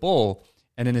the ball,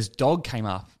 and then this dog came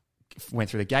up, went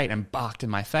through the gate and barked in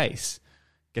my face.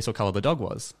 Guess what color the dog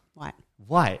was?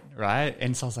 White, right?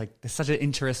 And so I was like, there's such an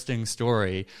interesting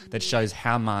story that shows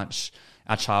how much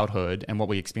our childhood and what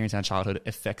we experience in our childhood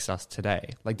affects us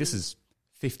today. Like this is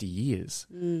 50 years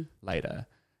later,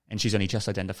 and she's only just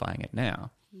identifying it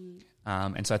now.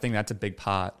 And so I think that's a big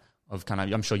part of kind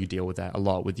of, I'm sure you deal with that a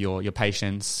lot with your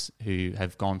patients who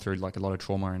have gone through like a lot of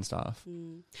trauma and stuff.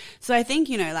 So I think,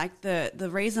 like the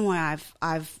reason why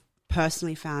I've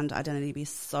personally found identity to be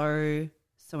so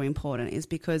important is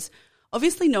because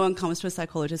obviously no one comes to a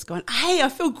psychologist going, hey, I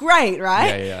feel great,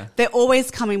 right? Yeah. They're always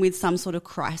coming with some sort of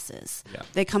crisis. Yeah.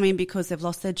 They're coming because they've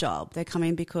lost their job. They're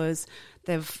coming because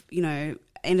they've,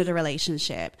 ended a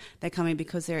relationship. They're coming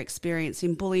because they're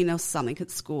experiencing bullying or something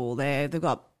at school. They've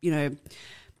got,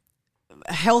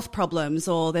 health problems,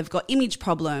 or they've got image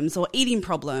problems or eating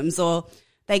problems, or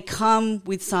they come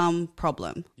with some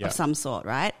problem of some sort,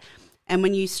 right? And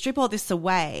when you strip all this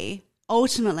away,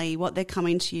 ultimately what they're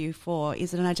coming to you for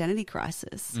is an identity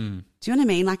crisis. Do you know what I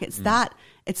mean? Like it's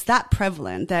that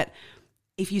prevalent that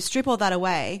if you strip all that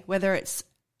away, whether it's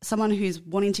someone who's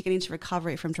wanting to get into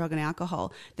recovery from drug and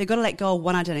alcohol, they've got to let go of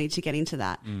one identity to get into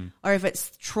that. Or if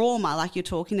it's trauma, like you're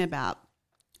talking about,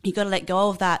 you've got to let go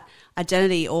of that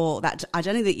identity, or that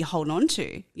identity that you're holding on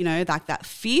to, like that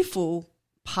fearful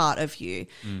part of you.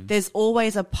 There's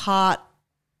always a part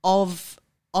of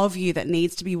you that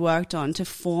needs to be worked on to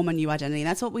form a new identity. And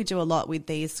that's what we do a lot with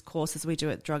these courses we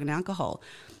do at Drug and Alcohol.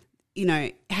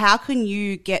 How can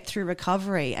you get through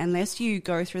recovery unless you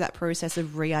go through that process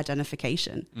of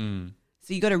re-identification?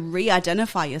 So you got to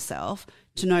re-identify yourself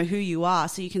to know who you are,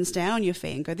 so you can stand on your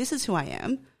feet and go, this is who I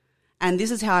am and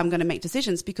this is how I'm going to make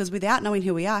decisions. Because without knowing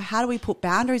who we are, how do we put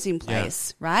boundaries in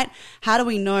place, right? How do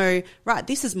we know, right,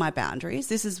 this is my boundaries.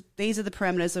 These are the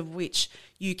parameters of which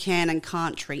you can and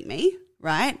can't treat me,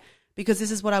 right? Because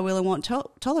this is what I will and won't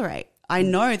tolerate. I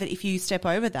know that if you step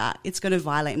over that, it's going to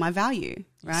violate my value,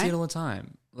 right? You see it all the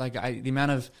time. Like the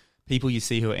amount of people you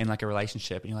see who are in like a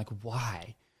relationship and you're like,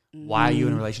 why? Why are you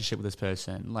in a relationship with this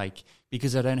person? Like,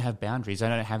 because they don't have boundaries. They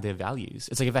don't have their values.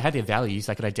 It's like if they had their values,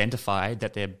 they could identify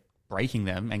that they're breaking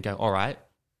them and go, all right,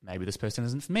 maybe this person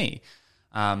isn't for me.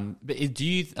 But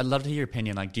I'd love to hear your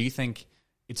opinion. Like, do you think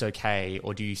it's okay,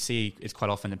 or do you see it's quite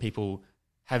often that people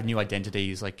have new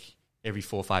identities like every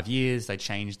 4 or 5 years, they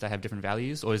change, they have different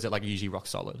values, or is it like usually rock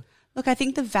solid? Look, I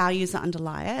think the values that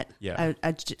underlie it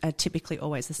are typically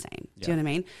always the same. Do you know what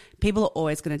I mean? People are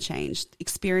always going to change.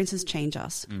 Experiences change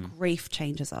us. Grief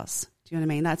changes us. Do you know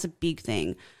what I mean? That's a big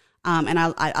thing. And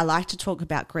I like to talk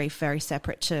about grief very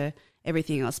separate to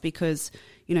everything else, because,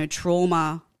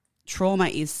 trauma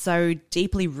is so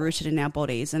deeply rooted in our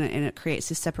bodies, and it creates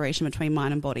this separation between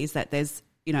mind and bodies that there's,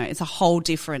 it's a whole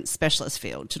different specialist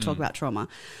field to talk about trauma.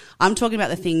 I'm talking about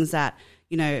the things that,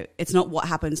 it's not what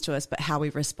happens to us, but how we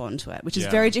respond to it, which is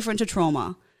very different to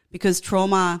trauma, because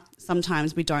trauma,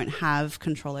 sometimes we don't have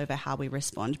control over how we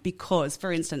respond because,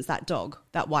 for instance, that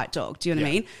white dog, do you know what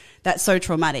I mean? That's so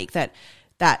traumatic that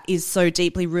that is so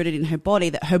deeply rooted in her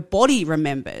body that her body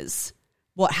remembers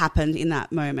what happened in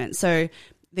that moment. So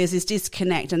there's this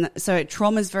disconnect. And so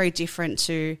trauma is very different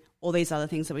to all these other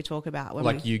things that we talk about.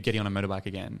 Like you getting on a motorbike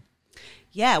again.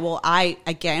 Yeah, well, I,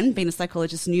 again, being a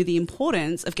psychologist, knew the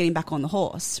importance of getting back on the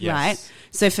horse, Yes. right?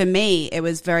 So for me, it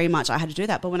was very much I had to do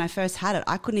that. But when I first had it,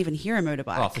 I couldn't even hear a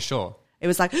motorbike. Oh, for sure. It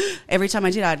was like every time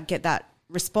I did, I'd get that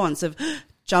response of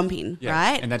jumping, Yeah.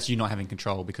 right? And that's you not having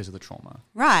control because of the trauma.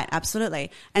 Right,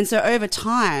 absolutely. And so over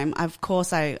time, of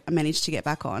course, I managed to get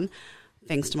back on,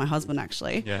 thanks to my husband,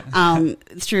 actually, Yeah.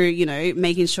 through, you know,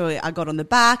 making sure I got on the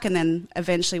back and then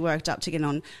eventually worked up to get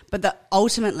on. But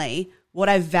ultimately, what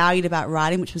I valued about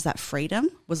riding, which was that freedom,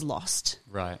 was lost.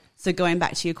 Right. So going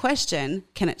back to your question,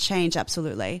 can it change?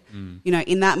 Absolutely. You know,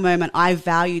 in that moment, I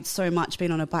valued so much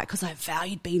being on a bike because I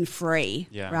valued being free,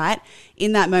 Yeah. right?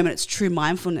 In that moment, it's true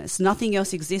mindfulness. Nothing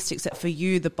else exists except for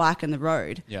you, the bike and the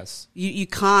road. Yes. You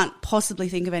can't possibly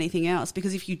think of anything else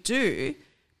because if you do,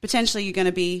 potentially you're going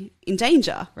to be in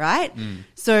danger, right?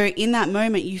 So in that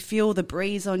moment, you feel the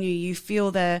breeze on you, you feel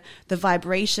the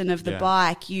vibration of the Yeah.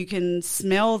 bike, you can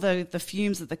smell the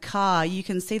fumes of the car, you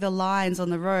can see the lines on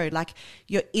the road. Like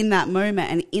you're in that moment,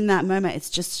 and in that moment,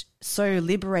 it's just so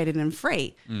liberated and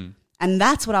free. And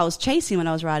that's what I was chasing when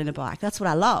I was riding a bike. That's what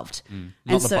I loved.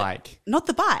 Not the bike. Not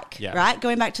the bike, Yeah. right?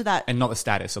 Going back to that. And not the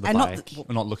status of the And not bike.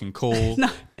 Not looking cool. No,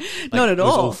 not at It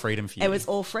was all. all freedom for you. It was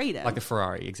all freedom. Like the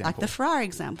Ferrari example. Like the Ferrari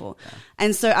example.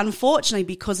 And so unfortunately,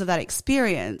 because of that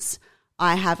experience,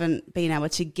 I haven't been able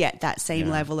to get that same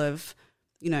Yeah. level of,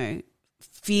 you know,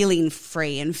 feeling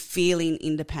free and feeling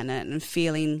independent and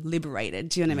feeling liberated.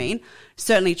 Do you know what I mean?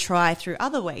 Certainly try through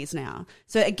other ways now.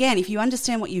 So again, if you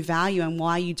understand what you value and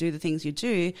why you do the things you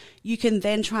do, you can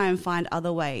then try and find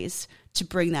other ways to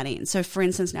bring that in. So for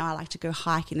instance, now I like to go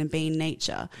hiking and be in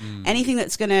nature. Anything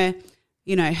that's going to,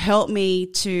 you know, help me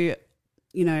to,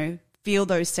 you know, feel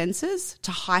those senses,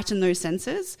 to heighten those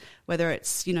senses, whether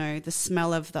it's, you know, the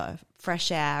smell of the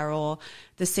fresh air or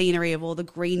the scenery of all the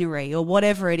greenery or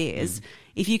whatever it is,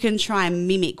 if you can try and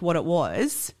mimic what it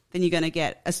was, then you're going to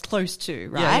get as close to,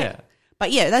 right? Yeah.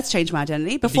 But yeah, that's changed my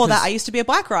identity. Before Because- that, I used to be a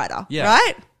bike rider, Yeah.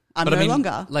 right? I'm But no I mean,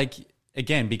 longer. Like,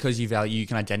 again, because you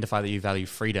can identify that you value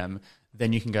freedom,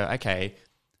 then you can go, okay,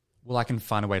 well, I can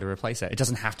find a way to replace it. It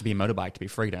doesn't have to be a motorbike to be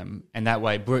freedom. And that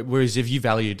way, whereas if you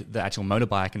valued the actual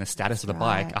motorbike and the status of the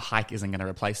bike, right. a hike isn't going to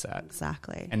replace that.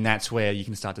 Exactly. And that's where you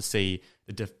can start to see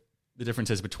the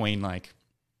differences between like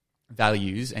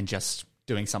values and just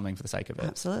doing something for the sake of it.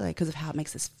 Absolutely, because of how it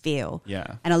makes us feel.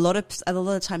 Yeah. And a lot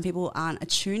of time people aren't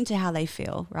attuned to how they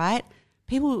feel, right?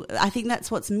 People, I think that's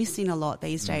what's missing a lot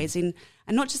these days, and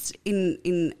not just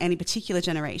in any particular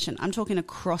generation. I'm talking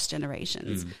across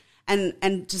generations.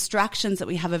 And distractions that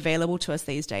we have available to us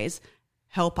these days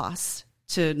help us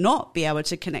to not be able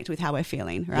to connect with how we're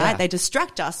feeling, right? Yeah. They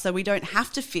distract us so we don't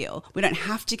have to feel. We don't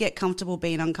have to get comfortable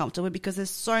being uncomfortable because there's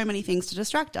so many things to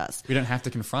distract us. We don't have to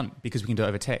confront because we can do it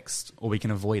over text or we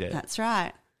can avoid it. That's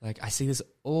right. Like I see this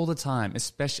all the time,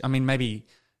 especially, I mean, maybe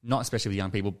not especially with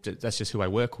young people, that's just who I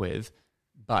work with,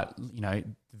 but, you know,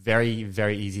 very,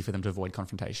 very easy for them to avoid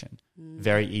confrontation.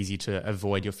 Very easy to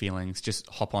avoid your feelings. Just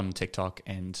hop on TikTok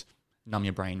and numb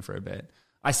your brain for a bit.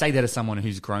 I say that as someone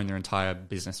who's grown their entire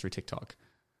business through TikTok.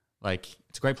 Like,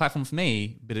 it's a great platform for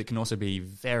me, but it can also be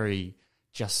very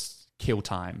just kill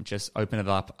time. Just open it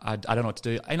up. I don't know what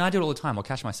to do. And I do it all the time. I'll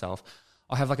catch myself.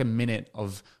 I'll have like a minute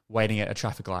of waiting at a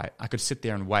traffic light. I could sit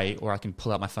there and wait, or I can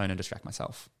pull out my phone and distract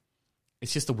myself.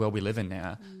 It's just the world we live in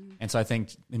now. And so I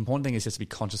think the important thing is just to be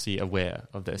consciously aware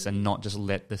of this and not just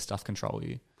let this stuff control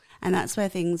you. And that's where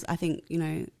things, I think, you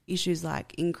know, issues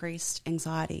like increased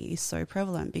anxiety is so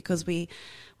prevalent because we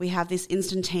have this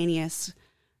instantaneous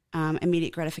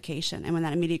immediate gratification. And when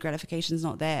that immediate gratification is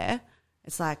not there,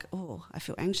 it's like, oh, I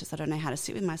feel anxious. I don't know how to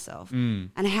sit with myself.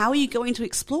 And how are you going to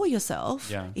explore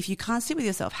yourself if you can't sit with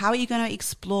yourself? How are you going to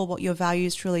explore what your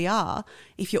values truly are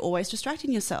if you're always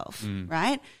distracting yourself,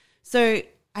 right? So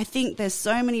I think there's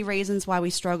so many reasons why we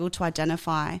struggle to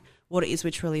identify what it is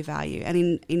we truly value.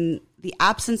 And in the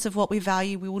absence of what we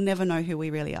value, we will never know who we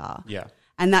really are. Yeah.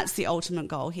 And that's the ultimate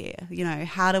goal here. You know,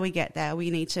 how do we get there? We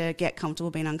need to get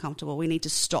comfortable being uncomfortable. We need to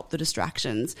stop the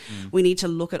distractions. We need to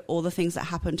look at all the things that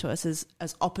happen to us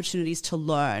as opportunities to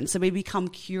learn. So we become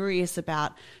curious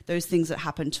about those things that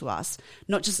happen to us,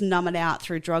 not just numb it out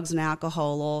through drugs and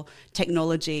alcohol or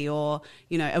technology or,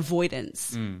 you know,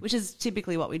 avoidance, which is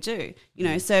typically what we do. You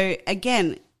know, so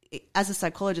again, as a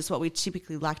psychologist, what we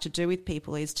typically like to do with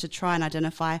people is to try and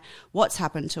identify what's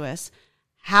happened to us,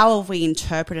 how have we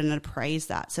interpreted and appraised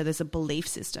that? So there's a belief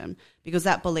system, because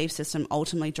that belief system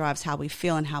ultimately drives how we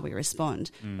feel and how we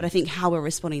respond. But I think how we're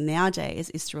responding nowadays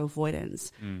is through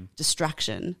avoidance,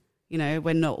 distraction. You know,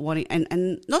 we're not wanting,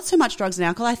 and not so much drugs and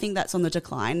alcohol. I think that's on the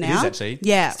decline now. It is actually.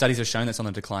 Yeah. Studies have shown that's on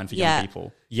the decline for young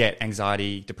people. Yet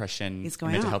anxiety, depression, Is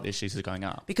going mental up. health issues are going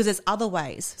up. Because there's other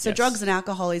ways. So Yes. drugs and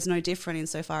alcohol is no different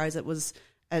insofar as it was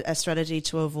a strategy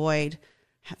to avoid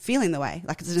feeling the way.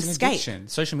 Like it's an escape. Addiction.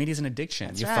 Social media is an addiction.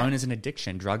 That's Your right. phone is an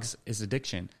addiction. Drugs is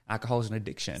addiction. Alcohol is an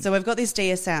addiction. So we've got this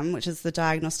DSM, which is the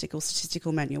Diagnostical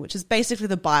Statistical Manual, which is basically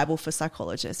the Bible for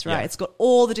psychologists, right? Yeah. It's got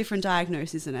all the different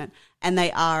diagnoses in it, and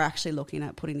they are actually looking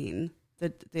at putting in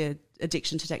the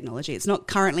addiction to technology. It's not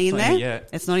currently in not there. in it yet.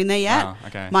 It's not in there yet. Wow,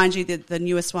 okay. Mind you, the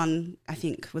newest one, I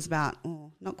think, was about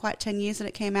not quite 10 years that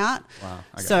it came out. Wow,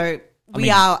 okay. So we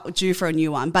mean, are due for a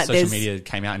new one. But social there's media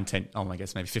came out in I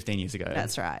guess maybe 15 years ago.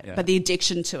 That's right. Yeah. But the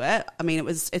addiction to it, I mean,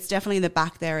 it's definitely in the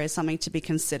back there as something to be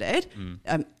considered.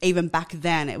 Even back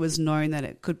then, it was known that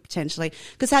it could potentially,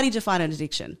 because how do you define an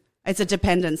addiction? It's a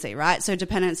dependency, right? So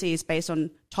dependency is based on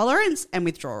tolerance and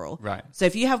withdrawal. Right. So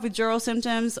if you have withdrawal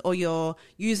symptoms or you're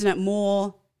using it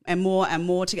more and more and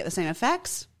more to get the same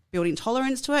effects, building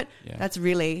tolerance to it, Yeah. that's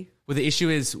really... Well, the issue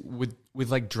is with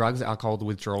like drugs, alcohol, the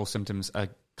withdrawal symptoms are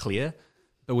clear.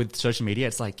 But with social media,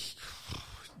 it's like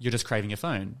you're just craving your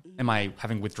phone. Am I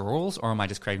having withdrawals or am I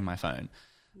just craving my phone?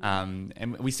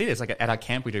 And we see this like at our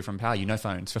camp we do from Power, no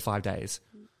phones for 5 days.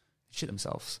 Shit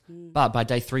themselves. But by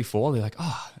day 3, 4, they're like,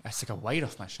 oh, that's like a weight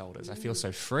off my shoulders. I feel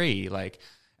so free. Like,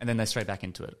 and then they're straight back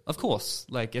into it. Of course,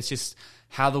 like it's just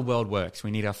how the world works.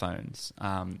 We need our phones.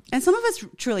 And some of us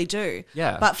truly do.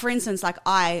 Yeah. But for instance, like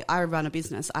I run a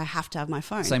business. I have to have my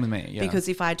phone. Same with me, yeah. Because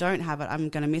if I don't have it, I'm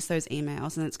going to miss those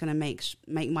emails and it's going to make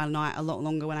my night a lot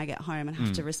longer when I get home and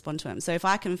have to respond to them. So if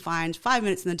I can find 5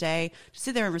 minutes in the day to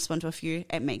sit there and respond to a few,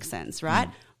 it makes sense, right?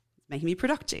 Making me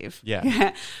productive.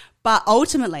 Yeah. But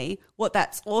ultimately, what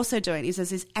that's also doing is there's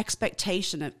this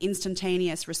expectation of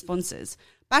instantaneous responses.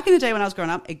 Back in the day when I was growing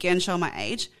up, again, showing my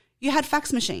age, you had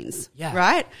fax machines, Yeah.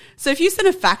 right? So if you sent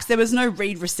a fax, there was no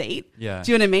read receipt. Yeah.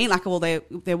 Do you know what I mean? Like, well,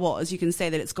 there was. You can say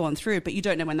that it's gone through, but you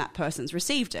don't know when that person's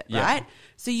received it, Yeah. right?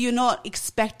 So you're not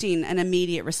expecting an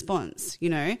immediate response,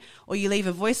 or you leave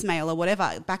a voicemail or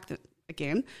whatever.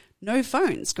 Again, no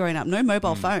phones growing up, no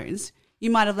mobile phones. You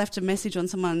might have left a message on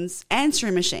someone's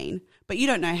answering machine, but you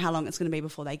don't know how long it's going to be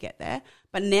before they get there.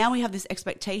 But now we have this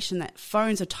expectation that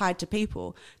phones are tied to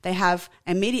people. They have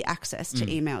immediate access to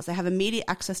emails. They have immediate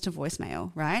access to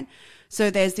voicemail, right?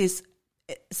 So there's this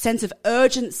sense of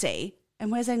urgency.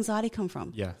 And where's anxiety come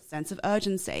from? Yeah. Sense of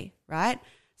urgency, right?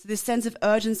 So this sense of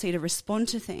urgency to respond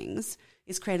to things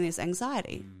is creating this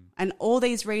anxiety. And all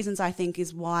these reasons, I think,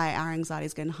 is why our anxiety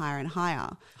is getting higher and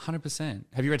higher. 100%.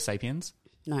 Have you read Sapiens?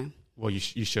 No. Well, you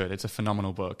should. It's a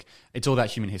phenomenal book. It's all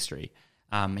about human history.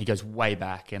 He goes way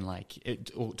back and like it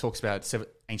all talks about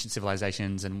ancient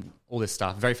civilizations and all this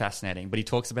stuff. Very fascinating. But he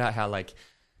talks about how like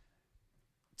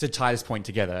to tie this point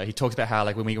together, he talks about how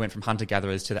like when we went from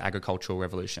hunter-gatherers to the agricultural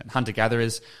revolution.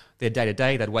 Hunter-gatherers, their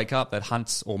day-to-day, they'd wake up, they'd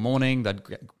hunt all morning,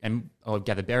 or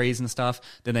gather berries and stuff.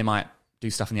 Then they might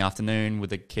do stuff in the afternoon with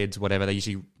the kids, whatever. They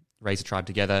usually raise a tribe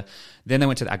together. Then they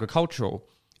went to the agricultural.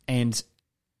 And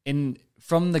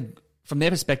from their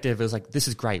perspective, it was like, this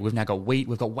is great. We've now got wheat.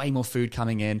 We've got way more food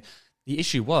coming in. The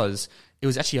issue was, it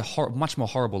was actually a much more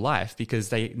horrible life because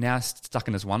they now stuck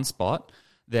in this one spot.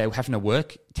 They're having to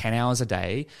work 10 hours a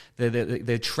day.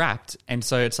 They're trapped. And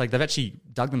so it's like they've actually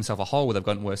dug themselves a hole where they've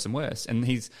gotten worse and worse. And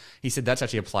he said that's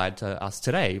actually applied to us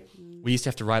today. We used to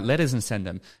have to write letters and send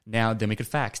them. Then we could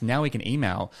fax. Now we can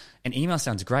email. And email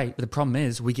sounds great, but the problem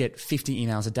is we get 50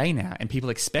 emails a day now and people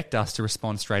expect us to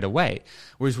respond straight away.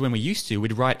 Whereas when we used to,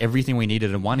 we'd write everything we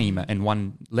needed in one email, in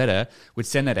one letter. We'd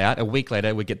send that out. A week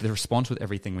later, we'd get the response with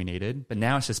everything we needed. But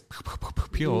now it's just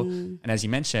pure. And as you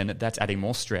mentioned, that's adding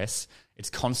more stress. It's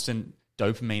constant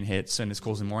dopamine hits and it's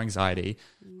causing more anxiety.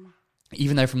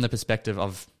 Even though from the perspective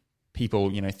of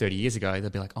people, 30 years ago, they'll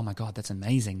be like, oh my God, that's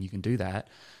amazing. You can do that.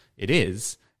 It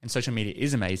is. And social media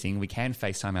is amazing. We can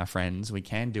FaceTime our friends. We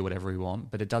can do whatever we want,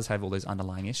 but it does have all those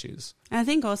underlying issues. And I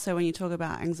think also when you talk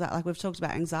about anxiety, like we've talked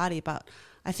about anxiety, but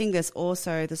I think there's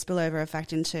also the spillover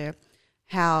effect into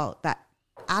how that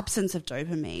absence of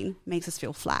dopamine makes us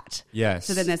feel flat. Yes.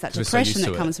 So then there's that 'cause we're so depression used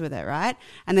to that comes with it, right?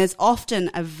 And there's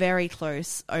often a very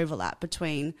close overlap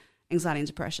between anxiety and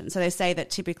depression. So they say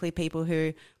that typically people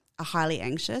who are highly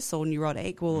anxious or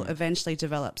neurotic will eventually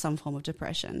develop some form of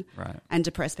depression. Right. And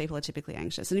depressed people are typically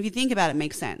anxious. And if you think about it, it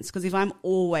makes sense. Because if I'm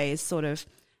always sort of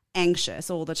anxious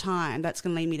all the time, that's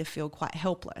going to lead me to feel quite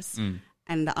helpless.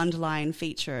 and the underlying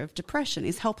feature of depression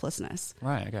is helplessness.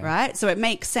 Right, okay. Right? So it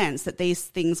makes sense that these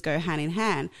things go hand in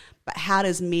hand. But how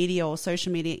does media or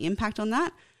social media impact on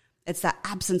that? It's that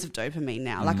absence of dopamine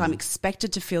now. Like I'm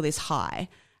expected to feel this high.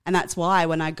 And that's why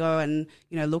when I go and,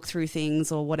 look through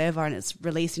things or whatever and it's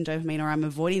releasing dopamine or I'm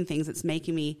avoiding things, it's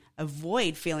making me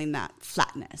avoid feeling that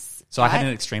flatness. So I had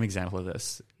an extreme example of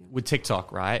this with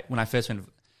TikTok, right? When I first went,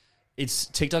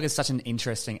 TikTok is such an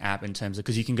interesting app in terms of,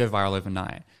 because you can go viral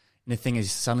overnight. And the thing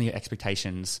is, suddenly your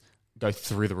expectations go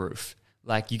through the roof.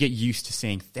 Like you get used to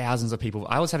seeing thousands of people.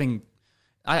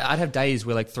 I'd have days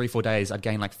where 3-4 days I'd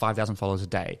gain 5,000 followers a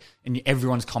day and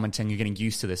everyone's commenting, you're getting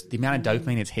used to this. The amount of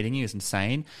dopamine it's hitting you is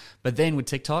insane. But then with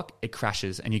TikTok, it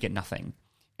crashes and you get nothing.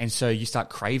 And so you start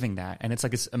craving that. And it's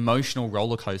like this emotional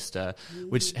roller coaster,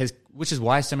 which is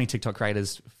why so many TikTok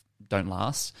creators don't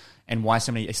last and why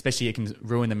so many, especially it can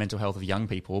ruin the mental health of young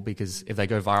people because if they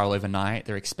go viral overnight,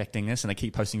 they're expecting this and they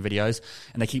keep posting videos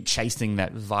and they keep chasing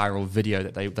that viral video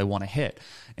that they want to hit.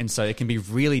 And so it can be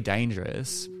really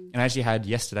dangerous. And I actually had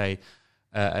yesterday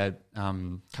a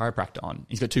chiropractor on.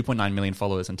 He's got 2.9 million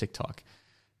followers on TikTok.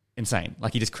 Insane.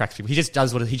 Like he just cracks people. He just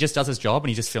does his job and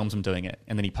he just films them doing it.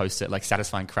 And then he posts it like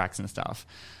satisfying cracks and stuff.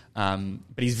 But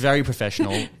he's very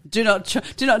professional. Do not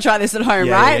try this at home,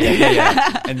 right?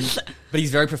 Yeah. But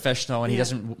he's very professional and he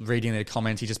doesn't read any of the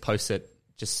comments. He just posts it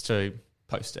just to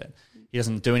post it. He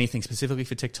doesn't do anything specifically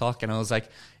for TikTok. And I was like,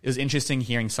 it was interesting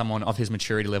hearing someone of his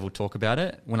maturity level talk about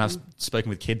it. When I've spoken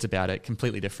with kids about it,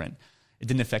 completely different. It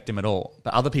didn't affect him at all.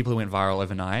 But other people who went viral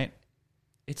overnight,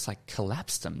 it's like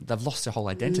collapsed them. They've lost their whole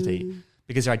identity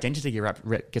because their identity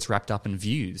gets wrapped up in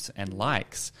views and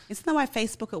likes. Isn't that why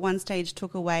Facebook at one stage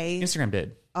took away? Instagram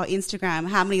did. Oh, Instagram.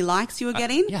 How many likes you were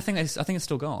getting? Yeah, I think it's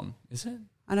still gone. Is it?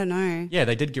 I don't know. Yeah,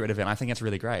 they did get rid of it. And I think that's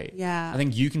really great. Yeah. I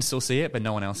think you can still see it, but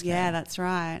no one else can. Yeah, that's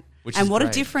right. And what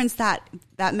great. a difference that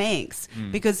makes.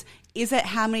 Because is it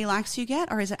how many likes you get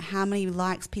or is it how many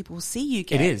likes people see you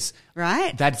get? It is.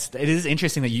 Right? It is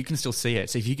interesting that you can still see it.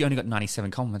 So if you only got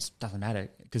 97 comments, it doesn't matter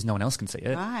because no one else can see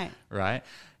it. Right. Right?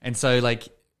 And so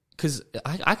because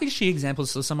I could share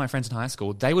examples of some of my friends in high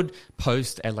school. They would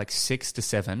post at 6 to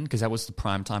 7 because that was the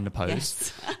prime time to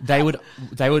post. Yes.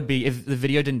 They would be if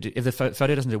the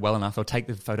photo doesn't do well enough, they'll take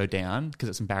the photo down because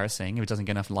it's embarrassing if it doesn't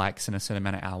get enough likes in a certain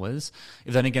amount of hours.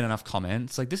 If they don't get enough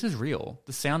comments, this is real.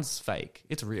 This sounds fake.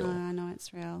 It's real. I know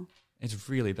it's real. It's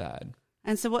really bad.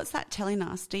 And so what's that telling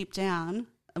us deep down?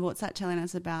 What's that telling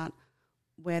us about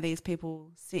where these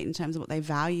people sit in terms of what they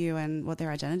value and what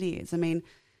their identity is? I mean,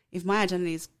 if my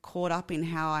identity is caught up in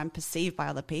how I'm perceived by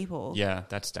other people, yeah,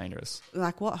 that's dangerous.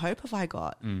 What hope have I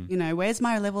got? Where's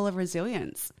my level of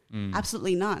resilience?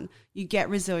 Absolutely none. You get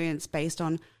resilience based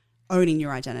on owning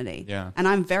your identity. Yeah. And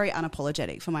I'm very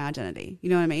unapologetic for my identity. You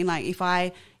know what I mean? If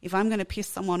I'm going to piss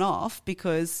someone off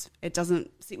because it doesn't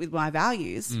sit with my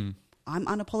values, I'm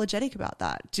unapologetic about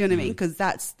that. Do you know what I mean? Because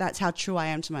that's how true I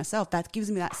am to myself. That gives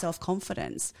me that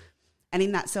self-confidence. And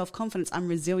in that self-confidence, I'm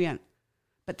resilient.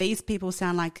 But these people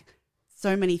sound like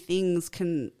so many things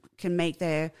can make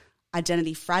their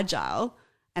identity fragile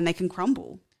and they can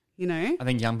crumble, I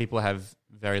think young people have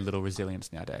very little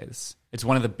resilience nowadays. It's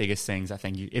one of the biggest things I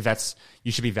think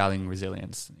you should be valuing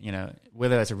resilience,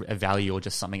 whether that's a value or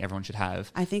just something everyone should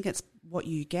have. I think it's what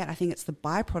you get. I think it's the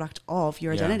byproduct of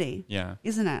your identity. Yeah.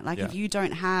 Isn't it? If you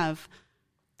don't have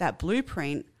that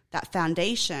blueprint, that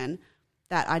foundation,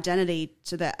 that identity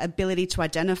to the ability to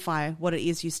identify what it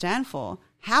is you stand for,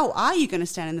 how are you going to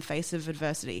stand in the face of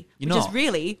adversity? Which is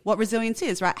really what resilience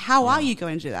is, right? How are you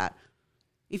going to do that?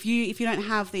 If you don't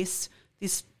have this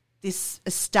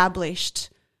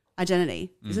established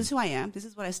identity, this is who I am, this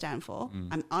is what I stand for,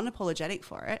 I'm unapologetic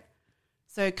for it.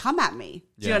 So come at me.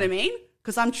 Do you know what I mean?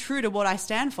 Because I'm true to what I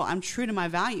stand for. I'm true to my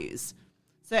values.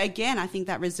 So again, I think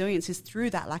that resilience is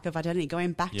through that lack of identity,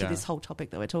 going back to this whole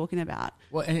topic that we're talking about.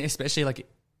 Well, and especially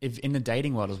if in the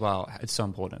dating world as well, it's so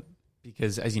important.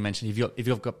 Because as you mentioned, if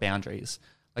you've got boundaries,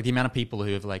 the amount of people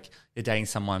who have they're dating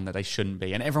someone that they shouldn't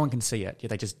be, and everyone can see it, yet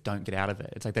they just don't get out of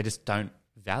it. It's they just don't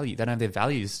they don't have their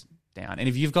values down. And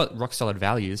if you've got rock solid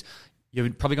values,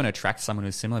 you're probably going to attract someone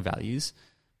with similar values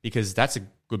because that's a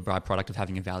good byproduct of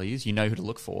having your values. You know who to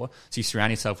look for. So you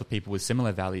surround yourself with people with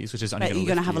similar values, which is only going to you're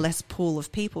going to have a less pool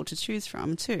of people to choose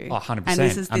from too. Oh,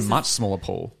 100%. A much smaller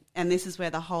pool. And this is where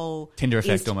the whole Tinder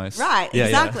effect almost. Right,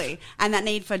 exactly. Yeah. And that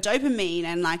need for dopamine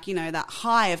and that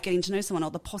high of getting to know someone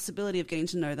or the possibility of getting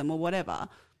to know them or whatever.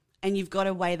 And you've got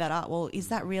to weigh that up. Well, is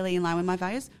that really in line with my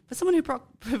values? For someone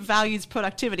who values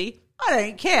productivity, I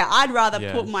don't care. I'd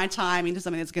rather put my time into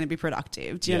something that's going to be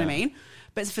productive. Do you know what I mean?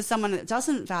 But for someone that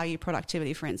doesn't value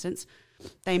productivity, for instance,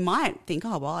 they might think,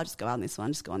 oh, well, I'll just go out on this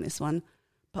one, just go on this one.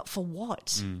 But for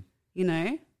what? You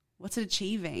know, what's it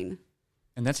achieving?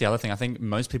 And that's the other thing. I think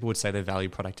most people would say they value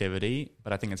productivity,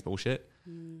 but I think it's bullshit.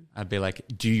 I'd be like,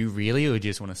 do you really, or do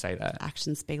you just want to say that?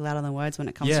 Actions speak louder than words when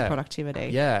it comes to productivity.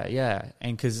 Yeah.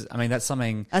 And because, I mean, that's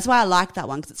something. That's why I like that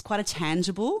one, because it's quite a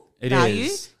tangible value.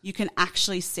 Is. You can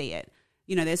actually see it.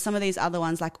 You know, there's some of these other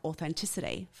ones like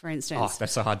authenticity, for instance. Oh,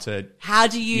 that's so hard to. How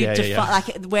do you define,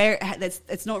 like, where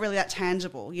it's not really that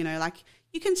tangible, you know, like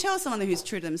you can tell someone who's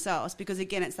true to themselves because,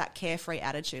 again, it's that carefree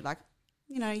attitude. Like,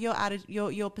 you know,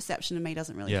 your perception of me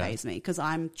doesn't really faze me because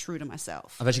I'm true to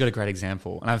myself. I've actually got a great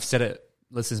example, and I've said it.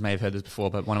 Listeners may have heard this before,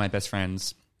 but one of my best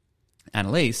friends,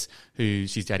 Annalise, who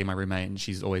she's dating my roommate and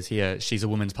she's always here, she's a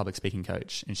women's public speaking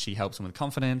coach, and she helps them with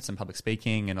confidence and public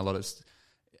speaking and a lot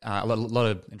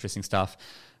of interesting stuff.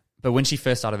 But when she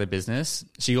first started the business,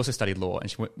 she also studied law. And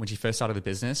when she first started the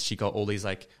business, she got all these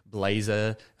like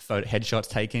blazer headshots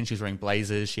taken. She was wearing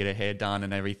blazers. She had her hair done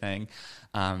and everything.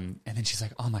 And then she's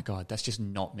like, oh my God, that's just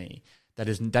not me.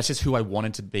 That's just who I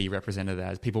wanted to be represented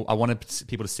as. I wanted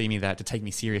people to see me to take me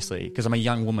seriously, because I'm a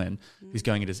young woman who's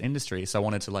going into this industry. So I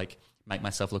wanted to like make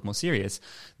myself look more serious.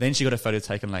 Then she got a photo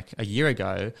taken like a year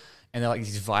ago, and they're like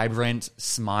these vibrant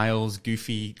smiles,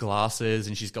 goofy glasses,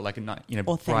 and she's got like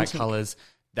bright colors.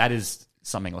 That is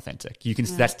something authentic. You can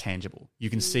that's tangible. You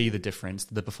can see the difference,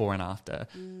 the before and after.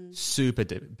 Super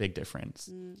big difference.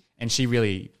 And she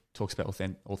really talks about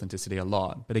authenticity a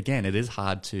lot. But again, it is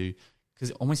hard to,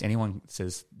 because almost anyone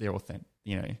says they're authentic.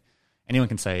 You know, anyone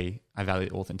can say I value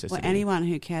authenticity. Well, anyone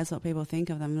who cares what people think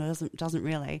of them doesn't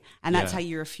really, and that's how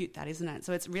you refute that, isn't it?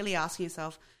 So it's really asking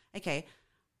yourself, okay,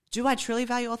 do I truly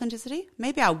value authenticity?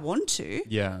 Maybe I want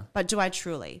to, but do I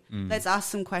truly? Let's ask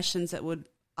some questions that would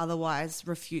otherwise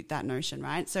refute that notion,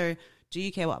 right? So do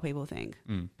you care what people think?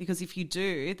 Because if you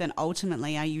do, then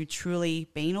ultimately, are you truly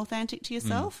being authentic to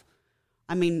yourself?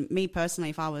 I mean, me personally,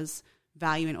 if I was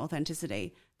valuing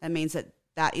authenticity, that means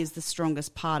that is the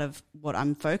strongest part of what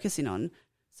I'm focusing on.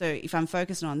 So if I'm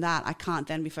focusing on that, I can't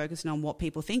then be focusing on what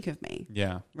people think of me.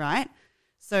 Yeah. Right?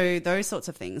 So those sorts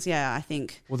of things, I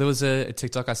think. Well, there was a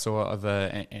TikTok I saw of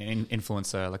an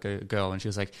influencer, like a girl, and she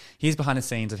was like, here's behind the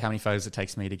scenes of how many photos it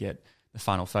takes me to get the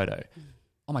final photo.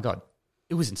 Oh my God,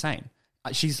 it was insane.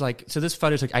 She's like, so this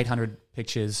photo took 800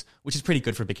 pictures, which is pretty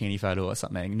good for a bikini photo or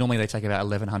something. Normally they take about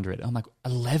 1,100. I'm like,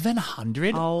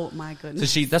 1,100? Oh my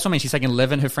goodness. So that's what I mean. She's taking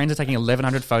her friends are taking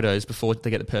 1,100 photos before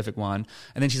they get the perfect one.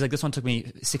 And then she's like, this one took me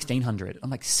 1,600. I'm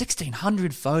like,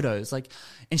 1,600 photos? Like,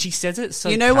 and she says it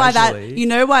so casually. You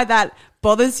know why that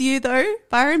bothers you though,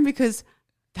 Byron? Because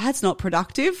that's not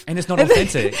productive. And it's not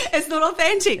authentic. It's not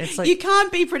authentic. It's like, you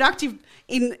can't be productive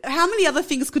in, how many other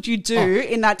things could you do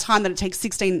in that time that it takes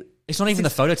 16? It's not even the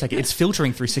photo taker. It's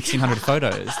filtering through 1,600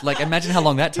 photos. Like, imagine how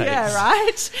long that takes. Yeah,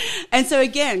 right? And so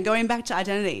again, going back to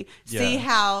identity, see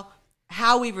how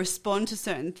we respond to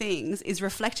certain things is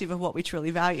reflective of what we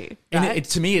truly value. Right? And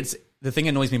to me, it's the thing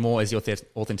that annoys me more is the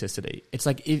authenticity. It's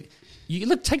like, if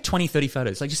you take 20, 30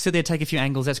 photos. Like, just sit there, take a few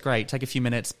angles. That's great. Take a few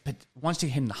minutes. But once you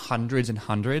hit hundreds and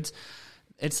hundreds,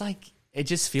 it's like, it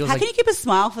just feels How can you keep a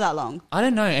smile for that long? I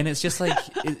don't know. And it's just like...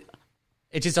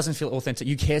 It just doesn't feel authentic.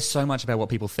 You care so much about what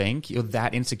people think. You're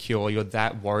that insecure. You're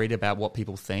that worried about what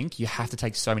people think. You have to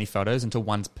take so many photos until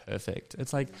one's perfect.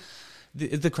 It's like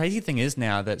the crazy thing is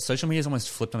now that social media is almost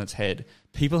flipped on its head.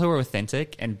 People who are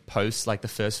authentic and post like the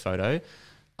first photo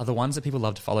are the ones that people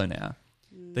love to follow now.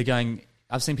 They're going,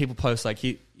 I've seen people post like,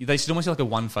 they should almost do like a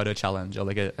 1 photo challenge or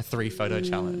like a 3 photo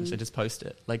challenge. They just post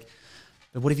it. Like,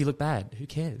 but what if you look bad? Who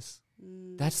cares?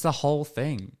 That's the whole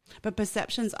thing. But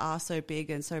perceptions are so big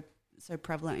and so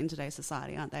prevalent in today's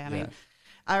society, aren't they? I mean,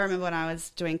 I remember when I was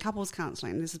doing couples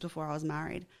counselling, this is before I was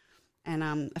married,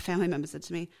 and a family member said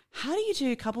to me, how do you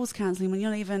do couples counselling when you're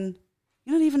not even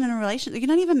in a relationship, you're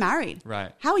not even married?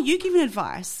 Right. How are you giving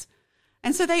advice?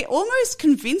 And so they almost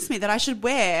convinced me that I should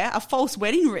wear a false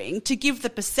wedding ring to give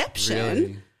the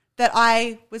perception that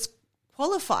I was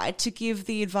qualified to give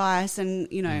the advice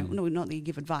and, no, not that you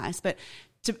give advice, but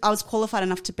I was qualified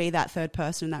enough to be that third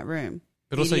person in that room.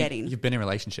 But also, you've been in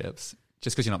relationships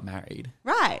just because you're not married.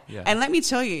 Right. Yeah. And let me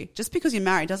tell you, just because you're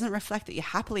married doesn't reflect that you're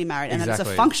happily married and that it's a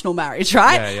functional marriage,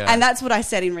 right? Yeah. And that's what I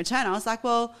said in return. I was like,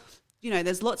 well,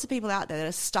 there's lots of people out there that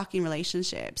are stuck in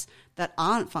relationships that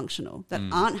aren't functional, that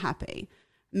aren't happy.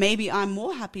 Maybe I'm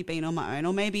more happy being on my own,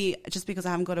 or maybe just because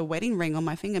I haven't got a wedding ring on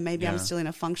my finger, maybe I'm still in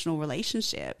a functional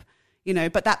relationship,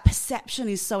 but that perception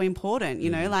is so important,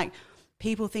 like,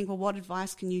 people think, well, what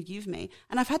advice can you give me?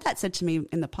 And I've had that said to me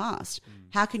in the past.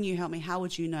 How can you help me? How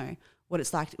would you know what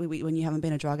it's like when you haven't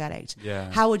been a drug addict?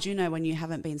 Yeah. How would you know when you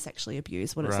haven't been sexually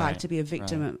abused, what it's like to be a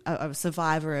victim, a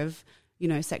survivor of,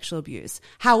 sexual abuse?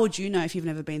 How would you know if you've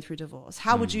never been through divorce?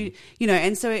 How would you,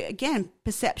 and so again,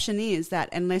 perception is that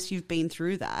unless you've been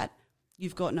through that,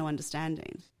 you've got no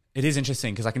understanding. It is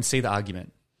interesting because I can see the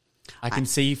argument. I can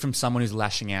see from someone who's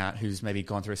lashing out, who's maybe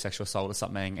gone through a sexual assault or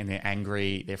something, and they're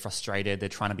angry, they're frustrated, they're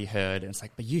trying to be heard. And it's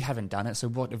like, but you haven't done it. So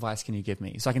what advice can you give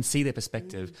me? So I can see their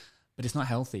perspective, but it's not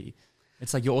healthy.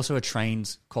 It's like you're also a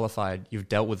trained, qualified, you've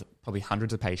dealt with probably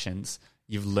hundreds of patients.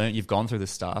 You've learned, you've gone through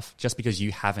this stuff. Just because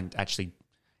you haven't actually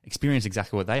experienced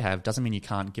exactly what they have doesn't mean you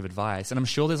can't give advice. And I'm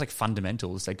sure there's like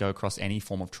fundamentals that go across any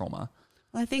form of trauma.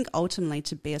 Well, I think ultimately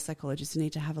to be a psychologist, you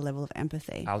need to have a level of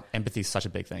empathy. Empathy is such a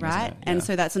big thing, right? isn't it? And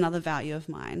so that's another value of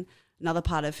mine. Another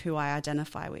part of who I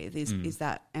identify with is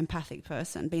that empathic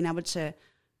person, being able to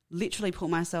literally put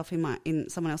myself in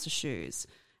someone else's shoes.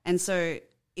 And so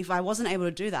if I wasn't able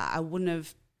to do that, I wouldn't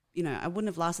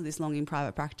have lasted this long in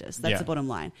private practice. That's the bottom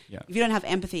line. Yeah. If you don't have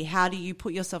empathy, how do you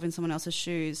put yourself in someone else's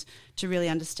shoes to really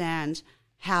understand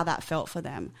how that felt for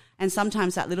them? And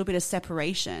sometimes that little bit of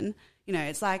separation,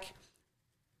 it's like,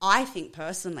 I think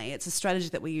personally, it's a strategy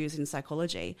that we use in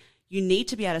psychology. You need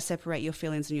to be able to separate your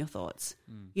feelings and your thoughts.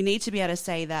 You need to be able to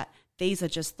say that these are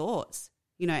just thoughts.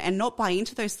 And not buy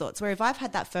into those thoughts. Where if I've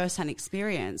had that firsthand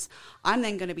experience, I'm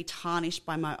then going to be tarnished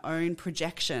by my own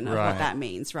projection of what that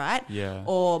means, right? Yeah.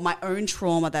 Or my own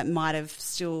trauma that might have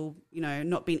still,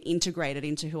 not been integrated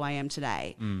into who I am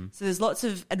today. So there's lots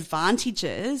of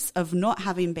advantages of not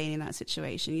having been in that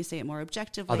situation. You see it more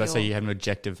objectively. That's say you have an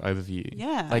objective overview.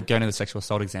 Yeah. Like going to the sexual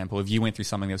assault example, if you went through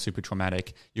something that's super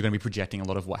traumatic, you're going to be projecting a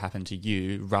lot of what happened to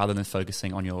you rather than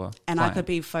focusing on your And client. I could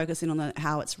be focusing on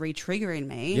how it's re-triggering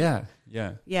me. Yeah.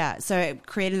 Yeah, so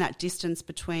creating that distance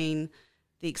between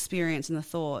the experience and the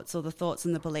thoughts, or the thoughts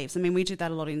and the beliefs. I mean, we do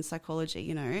that a lot in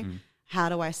psychology, How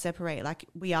do I separate? Like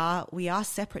we are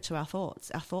separate to our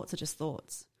thoughts. Our thoughts are just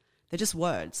thoughts. They're just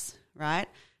words, right?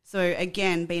 So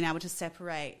again, being able to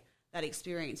separate that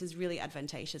experience is really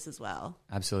advantageous as well.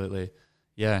 Absolutely.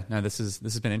 Yeah, no, this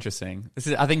has been interesting.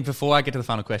 I think before I get to the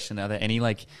final question, are there any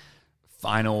like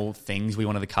final things we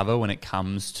wanted to cover when it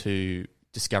comes to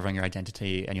discovering your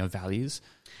identity and your values?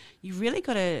 You really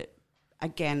got to,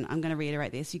 again, I'm going to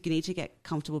reiterate this, you need to get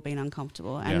comfortable being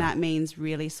uncomfortable. And that means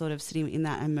really sort of sitting in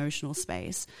that emotional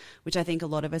space, which I think a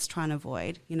lot of us try and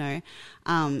avoid,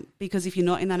 because if you're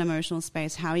not in that emotional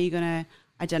space, how are you going to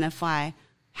identify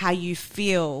how you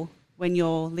feel when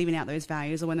you're living out those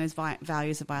values or when those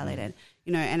values are violated?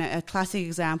 And a classic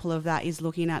example of that is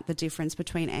looking at the difference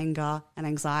between anger and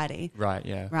anxiety. Right,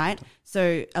 yeah. Right?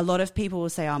 So a lot of people will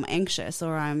say, I'm anxious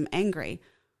or I'm angry,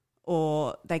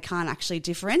 or they can't actually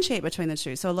differentiate between the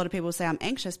two. So a lot of people will say, I'm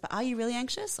anxious, but are you really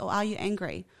anxious or are you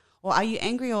angry? Or are you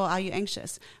angry or are you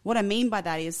anxious? What I mean by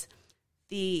that is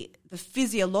the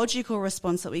physiological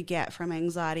response that we get from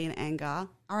anxiety and anger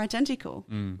are identical,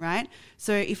 right?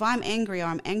 So if I'm angry or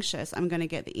I'm anxious, I'm going to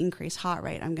get the increased heart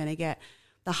rate. I'm going to get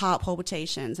the heart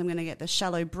palpitations. I'm going to get the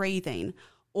shallow breathing.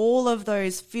 All of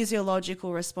those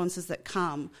physiological responses that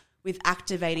come with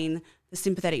activating the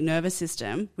sympathetic nervous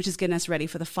system, which is getting us ready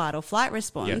for the fight or flight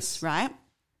response, right,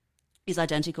 is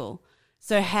identical.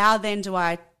 So how then do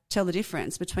I tell the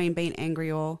difference between being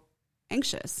angry or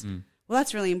anxious? Well,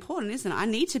 that's really important, isn't it? I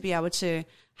need to be able to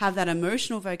have that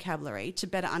emotional vocabulary to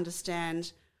better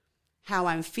understand how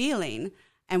I'm feeling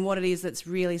and what it is that's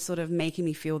really sort of making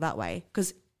me feel that way.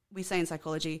 Because we say in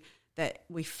psychology that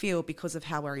we feel because of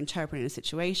how we're interpreting a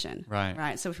situation.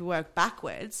 Right. So if we work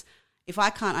backwards, if I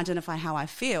can't identify how I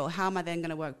feel, how am I then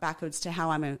going to work backwards to how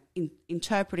I'm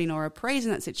interpreting or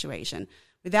appraising that situation?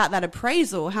 Without that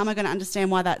appraisal, how am I going to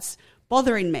understand why that's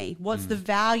bothering me? What's the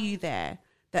value there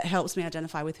that helps me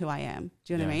identify with who I am?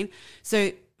 Do you know what I mean?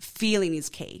 So feeling is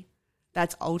key.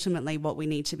 That's ultimately what we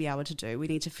need to be able to do. We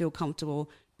need to feel comfortable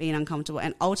being uncomfortable.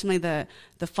 And ultimately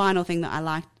the final thing that I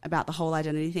like about the whole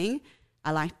identity thing,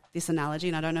 I like this analogy,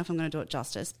 and I don't know if I'm going to do it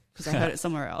justice because I heard it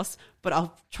somewhere else, but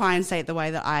I'll try and say it the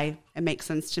way that it makes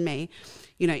sense to me.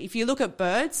 If you look at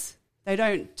birds, they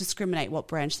don't discriminate what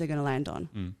branch they're going to land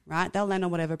on, right? They'll land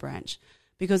on whatever branch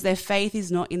because their faith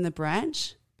is not in the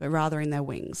branch, but rather in their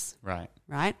wings. Right?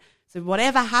 So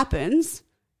whatever happens,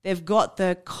 they've got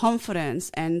the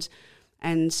confidence and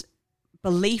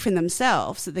belief in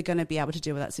themselves that they're going to be able to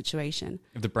deal with that situation.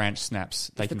 If the branch snaps,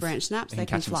 they can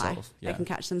fly. Yeah. They can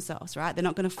catch themselves, right? They're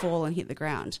not going to fall and hit the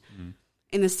ground.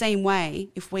 In the same way,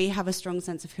 if we have a strong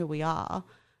sense of who we are,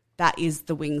 that is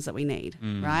the wings that we need,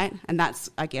 right? And that's,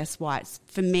 I guess, why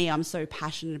for me, I'm so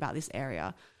passionate about this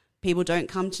area. People don't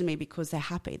come to me because they're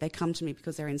happy. They come to me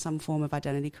because they're in some form of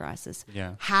identity crisis.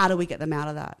 Yeah. How do we get them out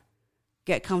of that?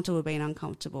 Get comfortable being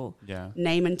uncomfortable. Yeah.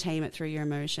 Name and tame it through your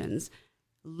emotions.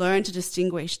 Learn to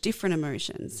distinguish different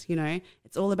emotions. You know,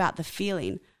 it's all about the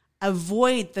feeling.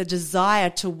 Avoid the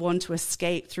desire to want to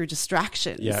escape through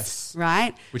distractions. Yes.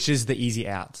 Right? Which is the easy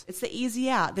out. It's the easy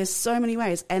out. There's so many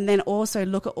ways. And then also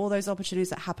look at all those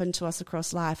opportunities that happen to us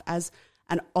across life as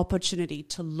an opportunity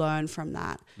to learn from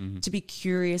that, to be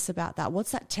curious about that.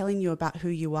 What's that telling you about who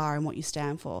you are and what you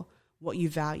stand for, what you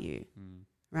value,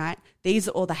 right? These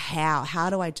are all the how. How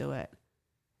do I do it?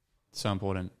 So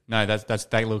important. No,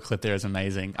 that little clip there is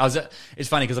amazing. It's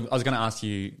funny because I was going to ask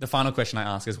you, the final question I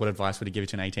asked is what advice would you give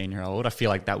to an 18-year-old? I feel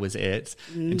like that was it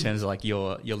in terms of like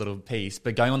your little piece.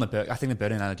 But going on I think the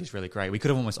bird analogy is really great. We could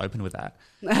have almost opened with that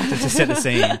to set the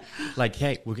scene. Like,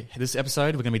 hey, this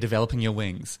episode, we're going to be developing your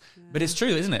wings. Yeah. But it's true,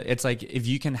 isn't it? It's like if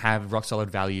you can have rock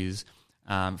solid values,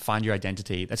 find your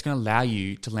identity, that's going to allow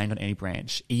you to land on any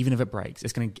branch, even if it breaks.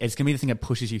 It's going to be the thing that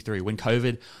pushes you through. When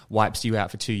COVID wipes you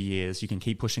out for 2 years, you can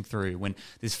keep pushing through. When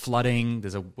there's flooding,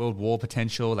 there's a world war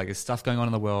potential, like there's stuff going on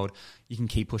in the world, you can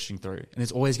keep pushing through. And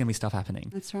there's always going to be stuff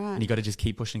happening. That's right. And you got to just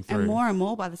keep pushing through. And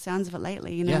more by the sounds of it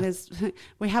lately. You know,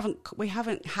 we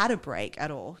haven't had a break at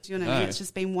all. Do you know what I mean? It's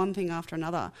just been one thing after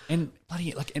another. And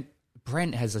bloody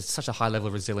Brent has such a high level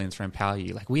of resilience for Empower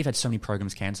You. Like, we've had so many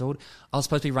programs cancelled. I was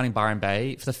supposed to be running Byron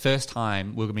Bay. For the first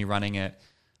time, we were going to be running it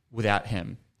without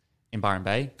him in Byron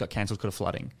Bay. Got cancelled because of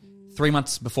flooding. 3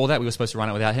 months before that, we were supposed to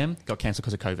run it without him. Got cancelled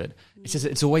because of COVID.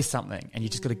 It's always something. And you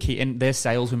just got to keep... And there's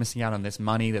sales we're missing out on. There's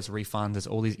money, there's refunds, there's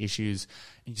all these issues.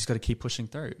 And you just got to keep pushing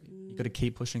through. You got to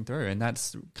keep pushing through. And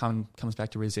that's comes back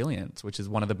to resilience, which is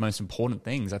one of the most important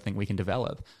things I think we can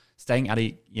develop. Staying at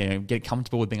it, get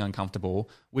comfortable with being uncomfortable,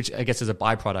 which I guess as a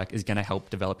byproduct is going to help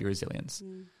develop your resilience.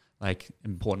 Like,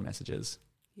 important messages.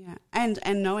 Yeah. And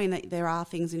knowing that there are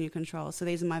things in your control. So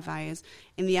these are my values.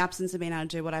 In the absence of being able to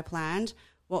do what I planned,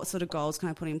 what sort of goals can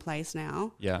I put in place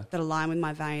now that align with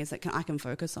my values that I can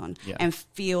focus on and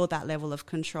feel that level of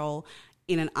control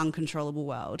in an uncontrollable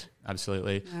world.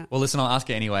 Absolutely. Yeah. Well, listen, I'll ask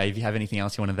you anyway if you have anything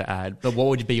else you wanted to add. But what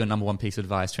would be your number one piece of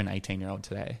advice to an 18-year-old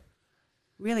today?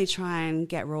 Really try and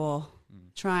get raw.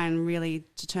 Try and really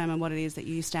determine what it is that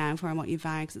you stand for and what you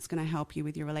value, because it's going to help you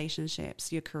with your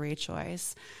relationships, your career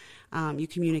choice, your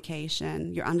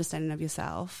communication, your understanding of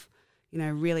yourself.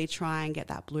 Really try and get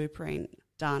that blueprint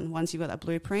done. Once you've got that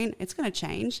blueprint, it's going to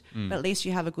change, but at least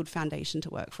you have a good foundation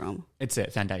to work from. It's a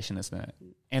foundation, isn't it?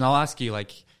 And I'll ask you,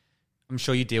 I'm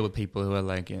sure you deal with people who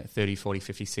are 30, 40,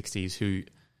 50, 60s who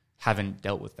haven't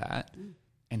dealt with that.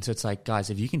 And so it's like, guys,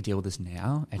 if you can deal with this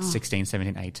now at 16,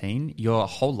 17, 18, your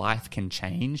whole life can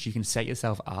change. You can set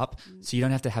yourself up so you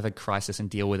don't have to have a crisis and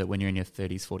deal with it when you're in your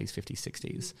 30s, 40s,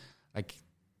 50s, 60s.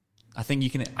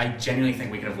 I genuinely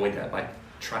think we can avoid that by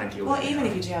trying to deal with it. Well, even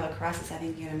if you do have a crisis, I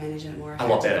think you're going to manage it more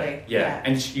effectively. A lot better, yeah.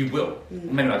 And you will.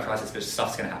 Maybe not a crisis, but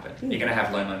stuff's going to happen. You're going to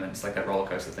have low moments, like that roller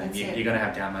coaster thing. You're going to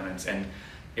have down moments. And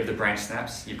if the branch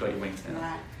snaps, you've got your wings now.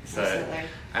 Right. So, absolutely.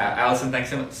 Alison, thanks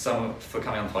so much for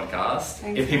coming on the podcast.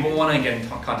 Thanks, if people want to get in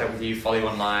contact with you, follow you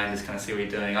online, just kind of see what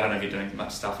you're doing. I don't know if you're doing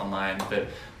much stuff online, but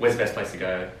where's the best place to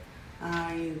go?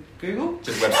 Google.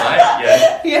 Just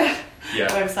website? Yeah.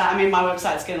 Website. I mean, my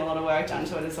website's getting a lot of work done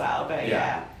to it as well, but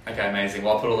yeah. Okay, amazing.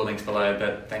 Well, I'll put all the links below,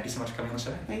 but thank you so much for coming on the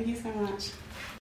show. Thank you so much.